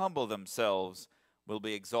those who humble themselves will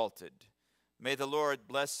be exalted." May the Lord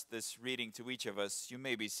bless this reading to each of us. You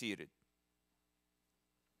may be seated.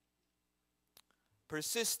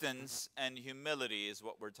 Persistence and humility is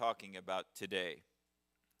what we're talking about today.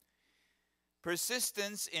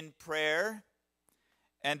 Persistence in prayer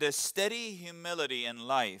and a steady humility in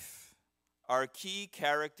life are key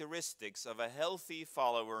characteristics of a healthy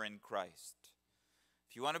follower in Christ.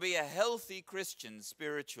 If you want to be a healthy Christian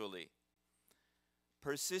spiritually,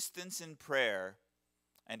 persistence in prayer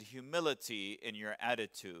and humility in your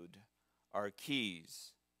attitude are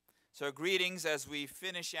keys. So greetings as we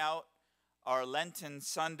finish out our Lenten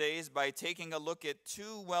Sundays by taking a look at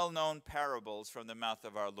 2 well-known parables from the mouth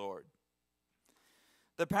of our Lord.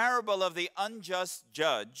 The parable of the unjust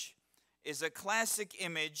judge is a classic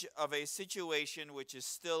image of a situation which is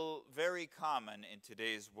still very common in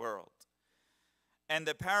today's world. And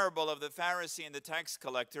the parable of the Pharisee and the tax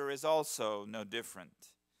collector is also no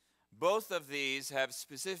different. Both of these have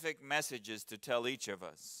specific messages to tell each of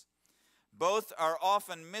us. Both are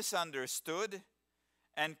often misunderstood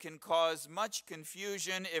and can cause much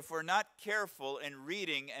confusion if we're not careful in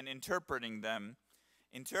reading and interpreting them,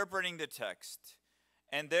 interpreting the text.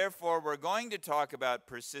 And therefore, we're going to talk about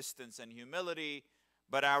persistence and humility,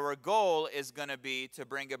 but our goal is going to be to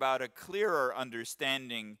bring about a clearer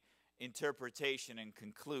understanding, interpretation, and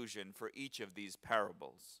conclusion for each of these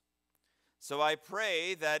parables. So I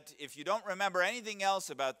pray that if you don't remember anything else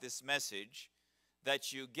about this message,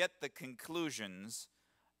 that you get the conclusions,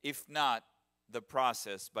 if not the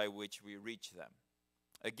process by which we reach them.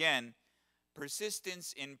 Again,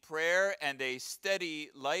 persistence in prayer and a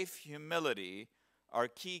steady life humility are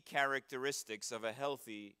key characteristics of a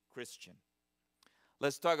healthy Christian.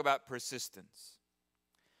 Let's talk about persistence.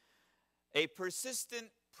 A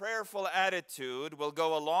persistent, prayerful attitude will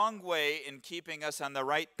go a long way in keeping us on the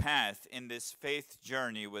right path in this faith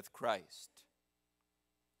journey with Christ.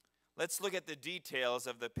 Let's look at the details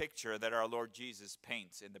of the picture that our Lord Jesus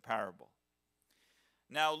paints in the parable.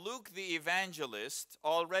 Now, Luke the evangelist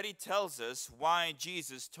already tells us why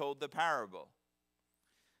Jesus told the parable.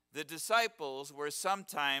 The disciples were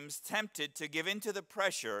sometimes tempted to give in to the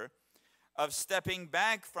pressure of stepping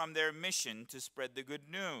back from their mission to spread the good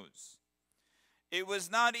news. It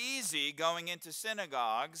was not easy going into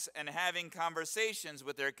synagogues and having conversations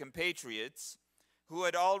with their compatriots who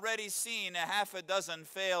had already seen 6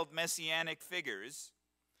 failed messianic figures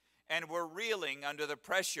and were reeling under the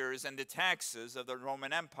pressures and the taxes of the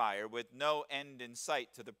Roman Empire with no end in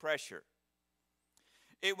sight to the pressure.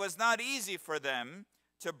 It was not easy for them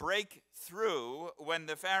to break through when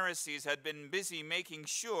the Pharisees had been busy making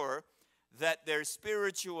sure that their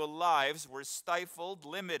spiritual lives were stifled,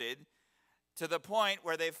 limited, to the point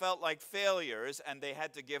where they felt like failures and they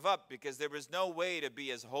had to give up because there was no way to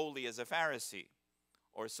be as holy as a Pharisee,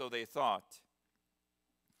 or so they thought.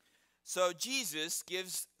 So Jesus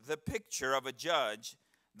gives the picture of a judge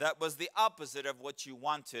that was the opposite of what you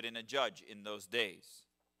wanted in a judge in those days.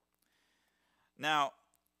 Now,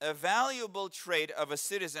 a valuable trait of a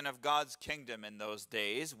citizen of God's kingdom in those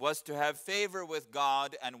days was to have favor with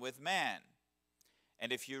God and with man.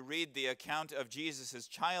 And if you read the account of Jesus'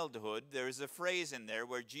 childhood, there is a phrase in there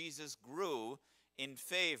where Jesus grew in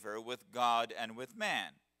favor with God and with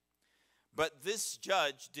man. But this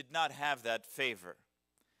judge did not have that favor.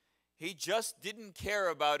 He just didn't care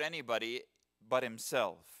about anybody but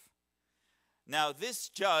himself. Now, this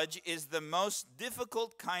judge is the most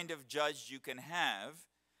difficult kind of judge you can have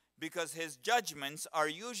because his judgments are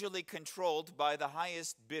usually controlled by the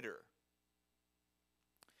highest bidder.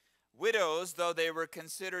 Widows, though they were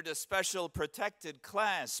considered a special protected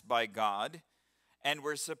class by God and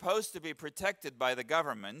were supposed to be protected by the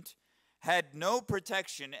government, had no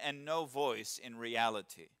protection and no voice in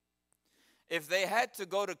reality. If they had to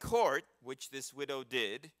go to court, which this widow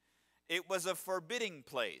did, it was a forbidding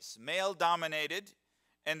place, male-dominated,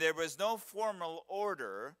 and there was no formal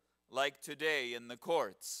order like today in the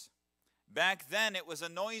courts. Back then, it was a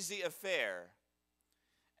noisy affair,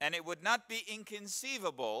 and it would not be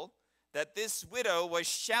inconceivable that this widow was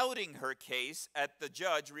shouting her case at the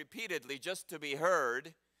judge repeatedly just to be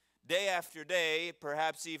heard, day after day,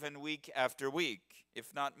 perhaps even week after week,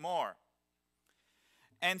 if not more.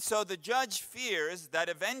 And so the judge fears that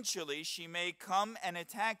eventually she may come and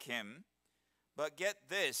attack him. But get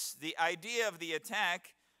this, the idea of the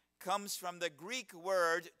attack comes from the Greek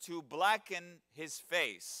word to blacken his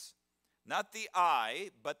face. Not the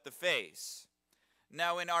eye, but the face.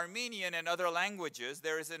 Now in Armenian and other languages,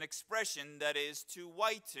 there is an expression that is to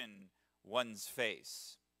whiten one's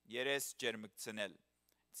face. Yeres cermıkçınel.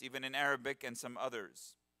 It's even in Arabic and some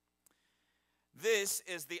others. This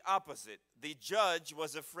is the opposite. The judge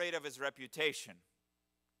was afraid of his reputation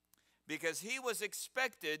because he was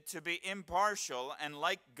expected to be impartial and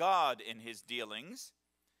like God in his dealings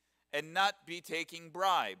and not be taking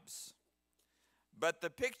bribes. But the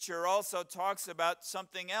picture also talks about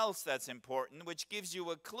something else that's important, which gives you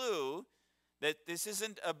a clue that this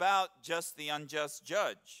isn't about just the unjust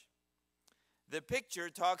judge. The picture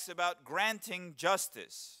talks about granting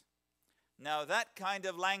justice. Now, that kind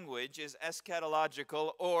of language is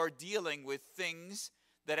eschatological, or dealing with things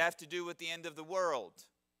that have to do with the end of the world.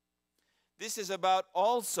 This is about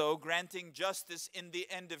also granting justice in the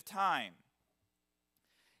end of time.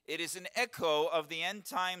 It is an echo of the end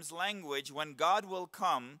times language when God will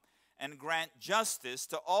come and grant justice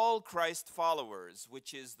to all Christ followers,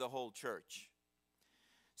 which is the whole church.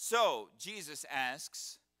 So, Jesus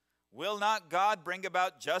asks, will not God bring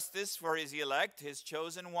about justice for his elect, his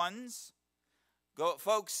chosen ones?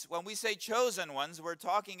 Folks, when we say chosen ones, we're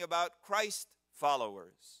talking about Christ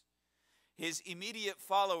followers. His immediate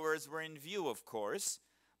followers were in view, of course,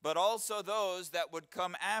 but also those that would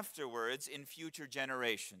come afterwards in future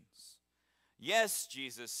generations. Yes,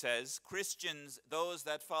 Jesus says, Christians, those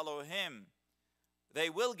that follow him, they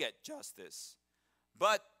will get justice.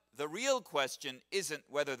 But the real question isn't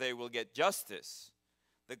whether they will get justice.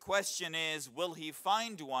 The question is, will he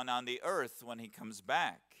find one on the earth when he comes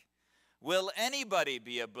back? Will anybody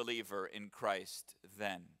be a believer in Christ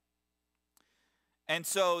then? And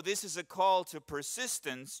so this is a call to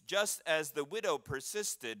persistence, just as the widow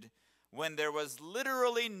persisted when there was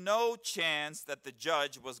literally no chance that the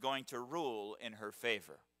judge was going to rule in her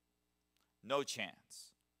favor. No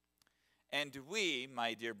chance. And we,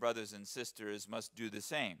 my dear brothers and sisters, must do the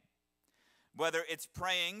same. Whether it's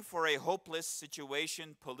praying for a hopeless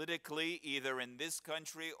situation politically, either in this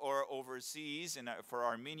country or overseas, for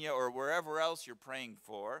Armenia or wherever else you're praying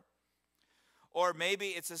for, or maybe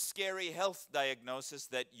it's a scary health diagnosis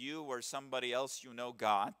that you or somebody else you know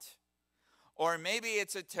got, or maybe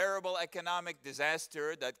it's a terrible economic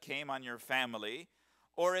disaster that came on your family,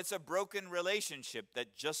 or it's a broken relationship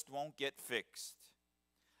that just won't get fixed.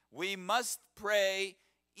 We must pray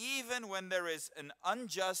even when there is an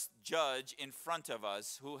unjust judge in front of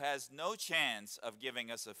us who has no chance of giving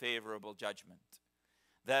us a favorable judgment.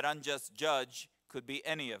 That unjust judge could be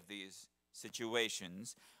any of these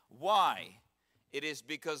situations. Why? It is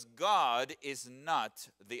because God is not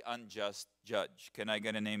the unjust judge. Can I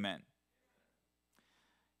get an amen?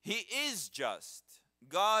 He is just.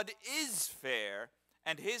 God is fair,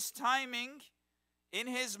 and his timing, in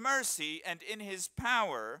his mercy and in his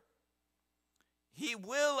power, he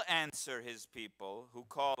will answer his people who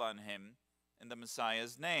call on him in the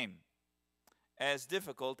Messiah's name. as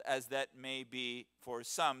difficult as that may be for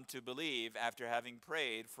some to believe after having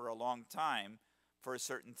prayed for a long time for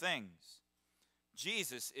certain things.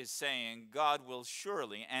 Jesus is saying God will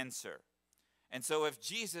surely answer. And so if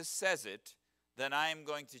Jesus says it, then I am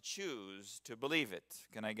going to choose to believe it.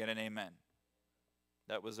 Can I get an amen?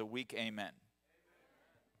 That was a weak amen.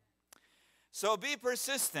 So be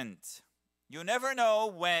persistent. You never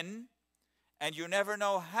know when and you never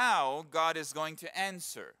know how God is going to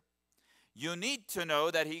answer. You need to know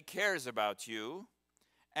that He cares about you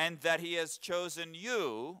and that He has chosen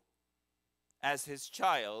you as His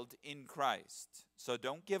child in Christ. So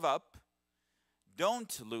don't give up.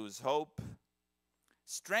 Don't lose hope.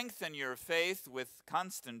 Strengthen your faith with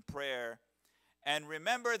constant prayer. And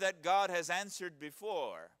remember that God has answered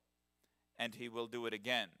before, and He will do it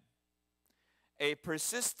again. A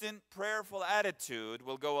persistent, prayerful attitude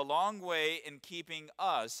will go a long way in keeping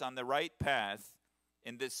us on the right path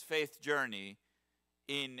in this faith journey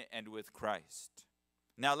in and with Christ.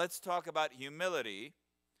 Now let's talk about humility,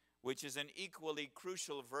 which is an equally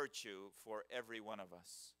crucial virtue for every one of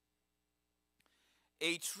us.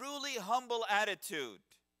 A truly humble attitude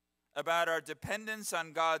about our dependence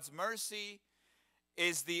on God's mercy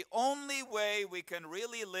is the only way we can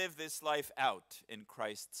really live this life out in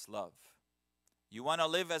Christ's love. You want to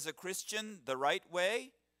live as a Christian the right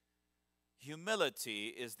way? Humility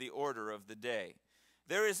is the order of the day.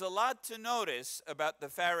 There is a lot to notice about the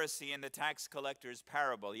Pharisee and the tax collector's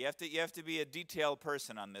parable. You have to be a detailed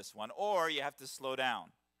person on this one, or you have to slow down.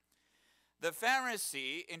 The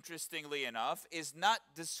Pharisee, interestingly enough, is not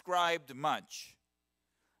described much,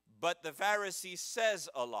 but the Pharisee says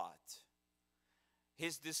a lot.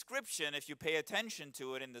 His description, if you pay attention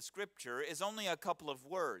to it in the scripture, is only a couple of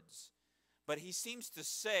words, but he seems to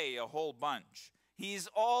say a whole bunch. He's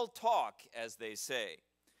all talk, as they say.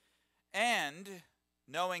 And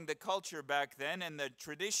knowing the culture back then and the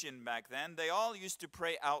tradition back then, they all used to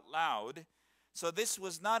pray out loud, so this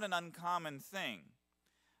was not an uncommon thing.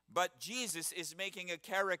 But Jesus is making a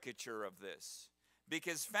caricature of this,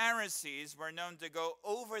 because Pharisees were known to go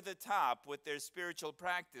over the top with their spiritual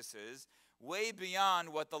practices, way beyond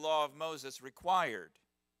what the law of Moses required.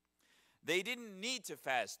 They didn't need to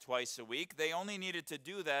fast twice a week. They only needed to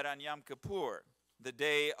do that on Yom Kippur, the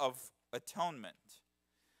Day of Atonement.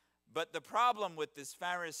 But the problem with this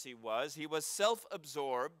Pharisee was he was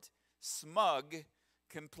self-absorbed, smug,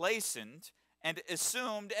 complacent, and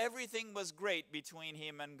assumed everything was great between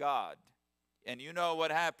him and God. And you know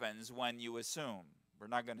what happens when you assume. We're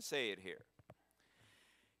not going to say it here.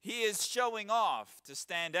 He is showing off to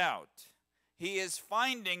stand out. He is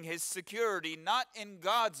finding his security not in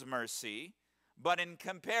God's mercy, but in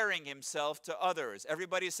comparing himself to others.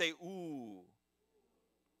 Everybody say, ooh.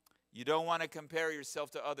 You don't want to compare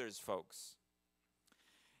yourself to others, folks.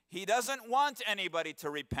 He doesn't want anybody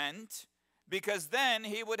to repent, because then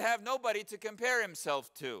he would have nobody to compare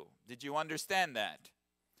himself to. Did you understand that?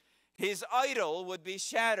 His idol would be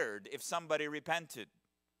shattered if somebody repented.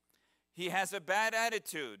 He has a bad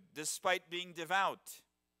attitude despite being devout.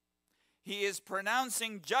 He is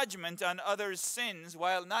pronouncing judgment on others' sins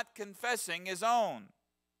while not confessing his own.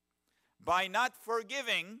 By not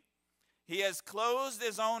forgiving, he has closed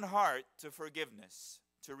his own heart to forgiveness,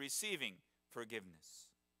 to receiving forgiveness.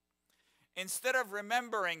 Instead of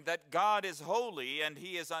remembering that God is holy and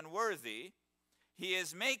he is unworthy, he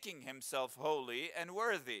is making himself holy and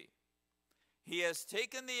worthy. He has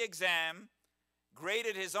taken the exam,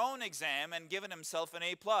 graded his own exam, and given himself an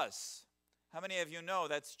A+. How many of you know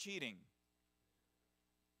that's cheating?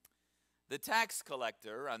 The tax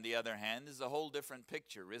collector, on the other hand, is a whole different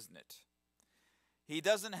picture, isn't it? He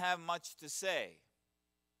doesn't have much to say,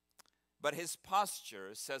 but his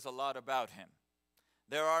posture says a lot about him.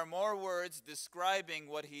 There are more words describing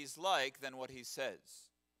what he's like than what he says.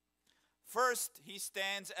 First, he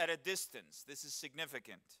stands at a distance. This is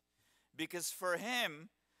significant, because for him,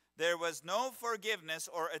 there was no forgiveness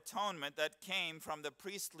or atonement that came from the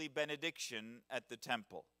priestly benediction at the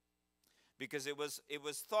temple. Because it was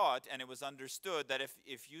thought and it was understood that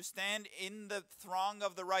if you stand in the throng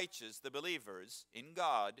of the righteous, the believers in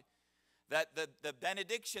God, that the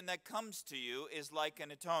benediction that comes to you is like an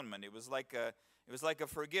atonement. It was like a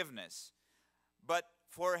forgiveness. But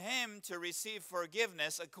for him to receive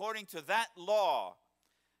forgiveness according to that law,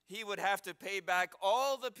 he would have to pay back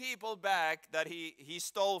all the people back that he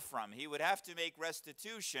stole from. He would have to make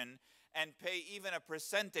restitution and pay even a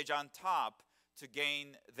percentage on top to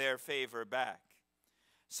gain their favor back.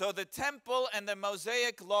 So the temple and the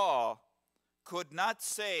Mosaic law could not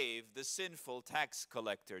save the sinful tax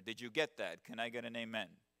collector. Did you get that? Can I get an amen?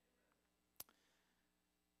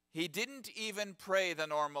 He didn't even pray the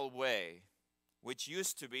normal way. which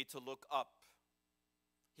used to be to look up.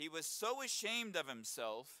 He was so ashamed of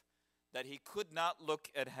himself that he could not look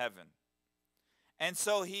at heaven. And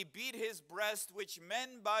so he beat his breast, which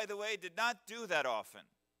men, by the way, did not do that often.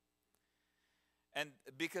 And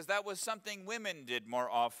because that was something women did more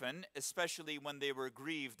often, especially when they were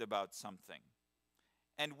grieved about something.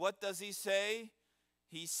 And what does he say?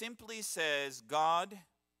 He simply says, God,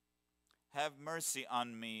 have mercy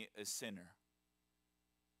on me, a sinner.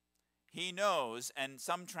 He knows, and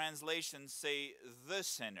some translations say the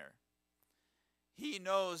sinner. He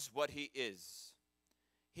knows what he is.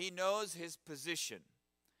 He knows his position.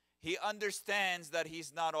 He understands that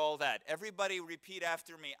he's not all that. Everybody repeat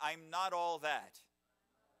after me, I'm not all that.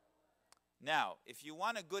 Now, if you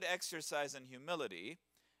want a good exercise in humility,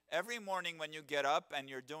 every morning when you get up and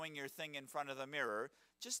you're doing your thing in front of the mirror,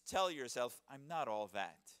 just tell yourself, I'm not all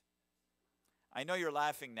that. I know you're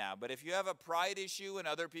laughing now, but if you have a pride issue and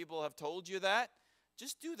other people have told you that,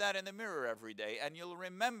 just do that in the mirror every day and you'll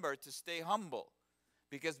remember to stay humble.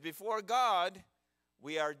 Because before God,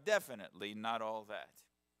 we are definitely not all that.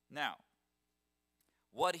 Now,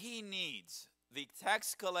 what he needs, the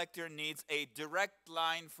tax collector needs a direct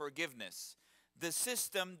line forgiveness. The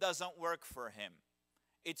system doesn't work for him.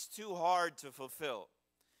 It's too hard to fulfill.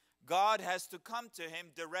 God has to come to him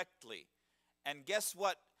directly. And guess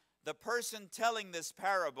what? The person telling this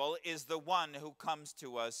parable is the one who comes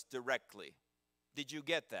to us directly. Did you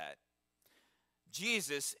get that?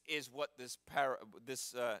 Jesus is what this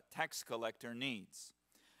tax collector needs.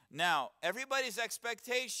 Now, everybody's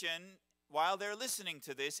expectation while they're listening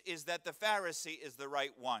to this is that the Pharisee is the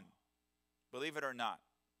right one. Believe it or not.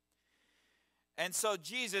 And so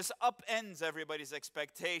Jesus upends everybody's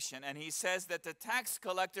expectation, and he says that the tax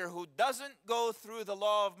collector who doesn't go through the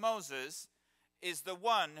law of Moses is the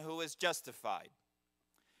one who is justified.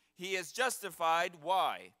 He is justified,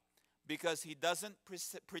 why? Because he doesn't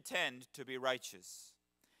pretend to be righteous.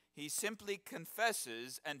 He simply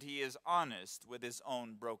confesses and he is honest with his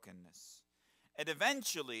own brokenness. And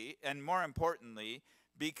eventually, and more importantly,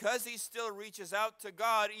 because he still reaches out to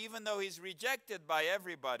God, even though he's rejected by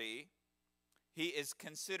everybody, he is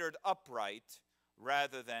considered upright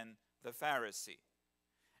rather than the Pharisee.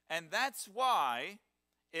 And that's why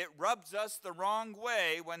it rubs us the wrong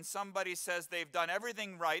way when somebody says they've done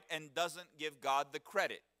everything right and doesn't give God the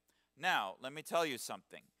credit. Now, let me tell you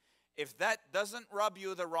something. If that doesn't rub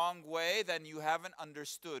you the wrong way, then you haven't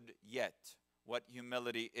understood yet what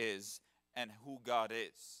humility is and who God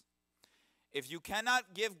is. If you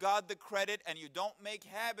cannot give God the credit and you don't make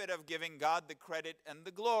habit of giving God the credit and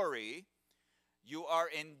the glory, you are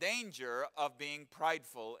in danger of being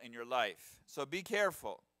prideful in your life. So be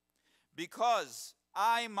careful. Because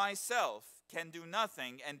I myself can do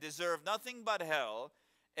nothing and deserve nothing but hell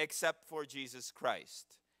except for Jesus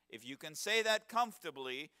Christ. If you can say that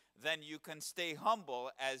comfortably, then you can stay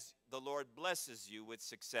humble as the Lord blesses you with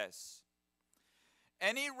success.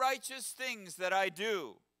 Any righteous things that I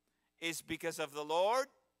do is because of the Lord,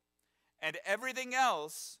 and everything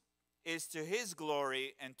else is to his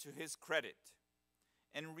glory and to his credit.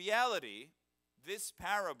 In reality, this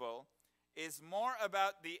parable is more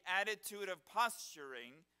about the attitude of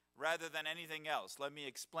posturing rather than anything else. Let me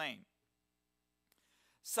explain.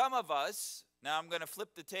 Some of us, now I'm going to flip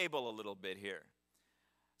the table a little bit here.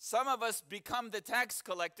 Some of us become the tax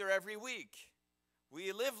collector every week.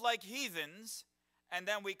 We live like heathens, and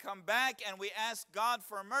then we come back and we ask God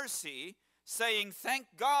for mercy, saying, thank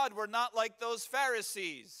God we're not like those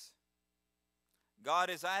Pharisees. God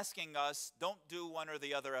is asking us, don't do one or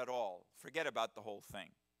the other at all. Forget about the whole thing.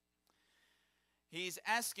 He's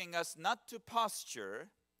asking us not to posture,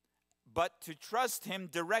 but to trust him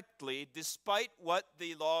directly despite what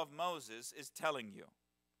the law of Moses is telling you.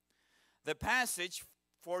 The passage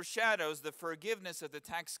foreshadows the forgiveness of the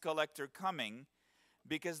tax collector coming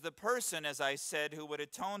because the person, as I said, who would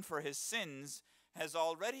atone for his sins has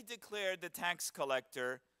already declared the tax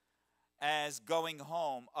collector as going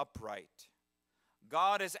home upright.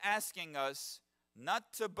 God is asking us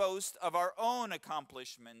not to boast of our own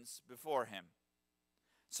accomplishments before him.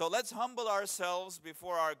 So let's humble ourselves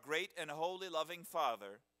before our great and holy loving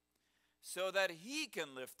Father so that he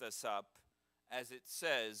can lift us up, as it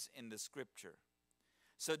says in the scripture.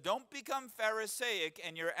 So don't become Pharisaic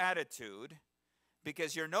in your attitude,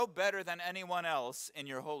 because you're no better than anyone else in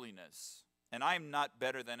your holiness. And I'm not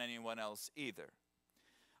better than anyone else either.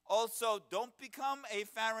 Also, don't become a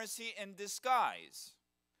Pharisee in disguise.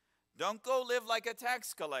 Don't go live like a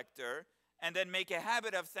tax collector and then make a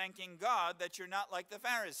habit of thanking God that you're not like the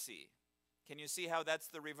Pharisee. Can you see how that's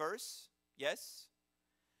the reverse? Yes?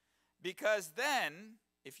 Because then,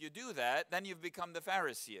 if you do that, then you've become the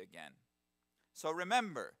Pharisee again. So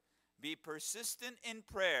remember, be persistent in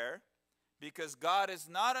prayer, because God is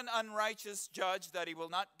not an unrighteous judge that he will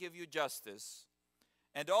not give you justice.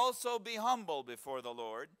 And also be humble before the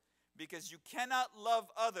Lord, because you cannot love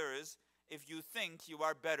others if you think you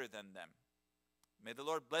are better than them. May the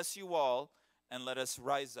Lord bless you all, and let us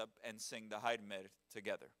rise up and sing the Heidmer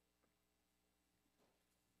together.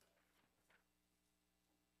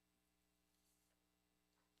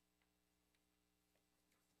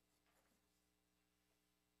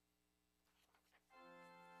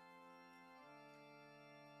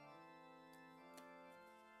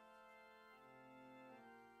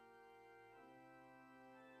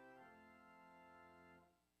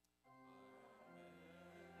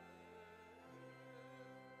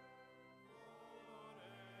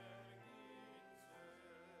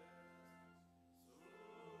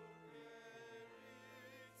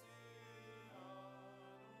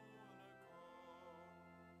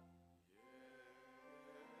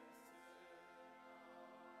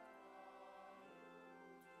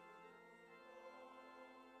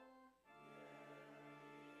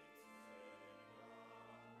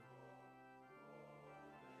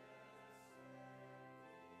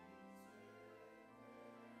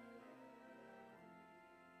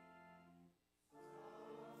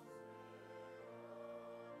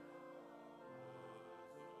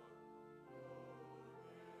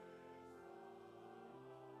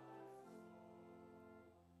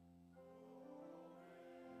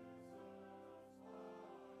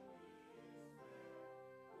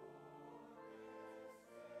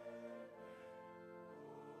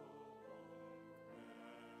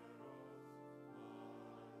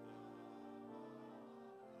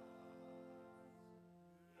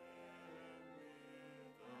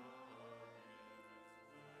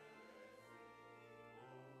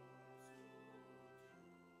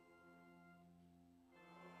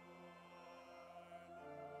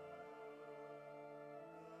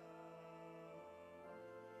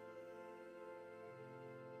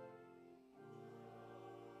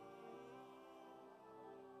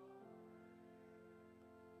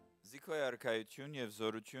 Զիքոյ արքայություն եւ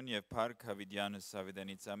զորություն եւ փառք հավիտյանս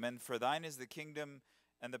հավիտենից ամեն. For thine is the kingdom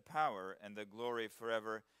and the power and the glory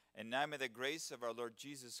forever. And now may the grace of our Lord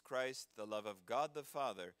Jesus Christ, the love of God the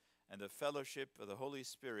Father, and the fellowship of the Holy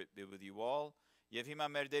Spirit be with you all. Եվ հիմա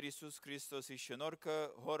մեր Տեր Հիսուս Քրիստոսի շնորհքը,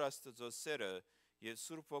 Հոր Աստծո սերը եւ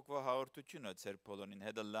Սուրբ Հոգու հաղորդությունը ձեր բոլորին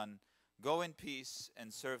հետ լան. Go in peace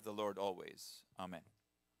and serve the Lord always. Amen.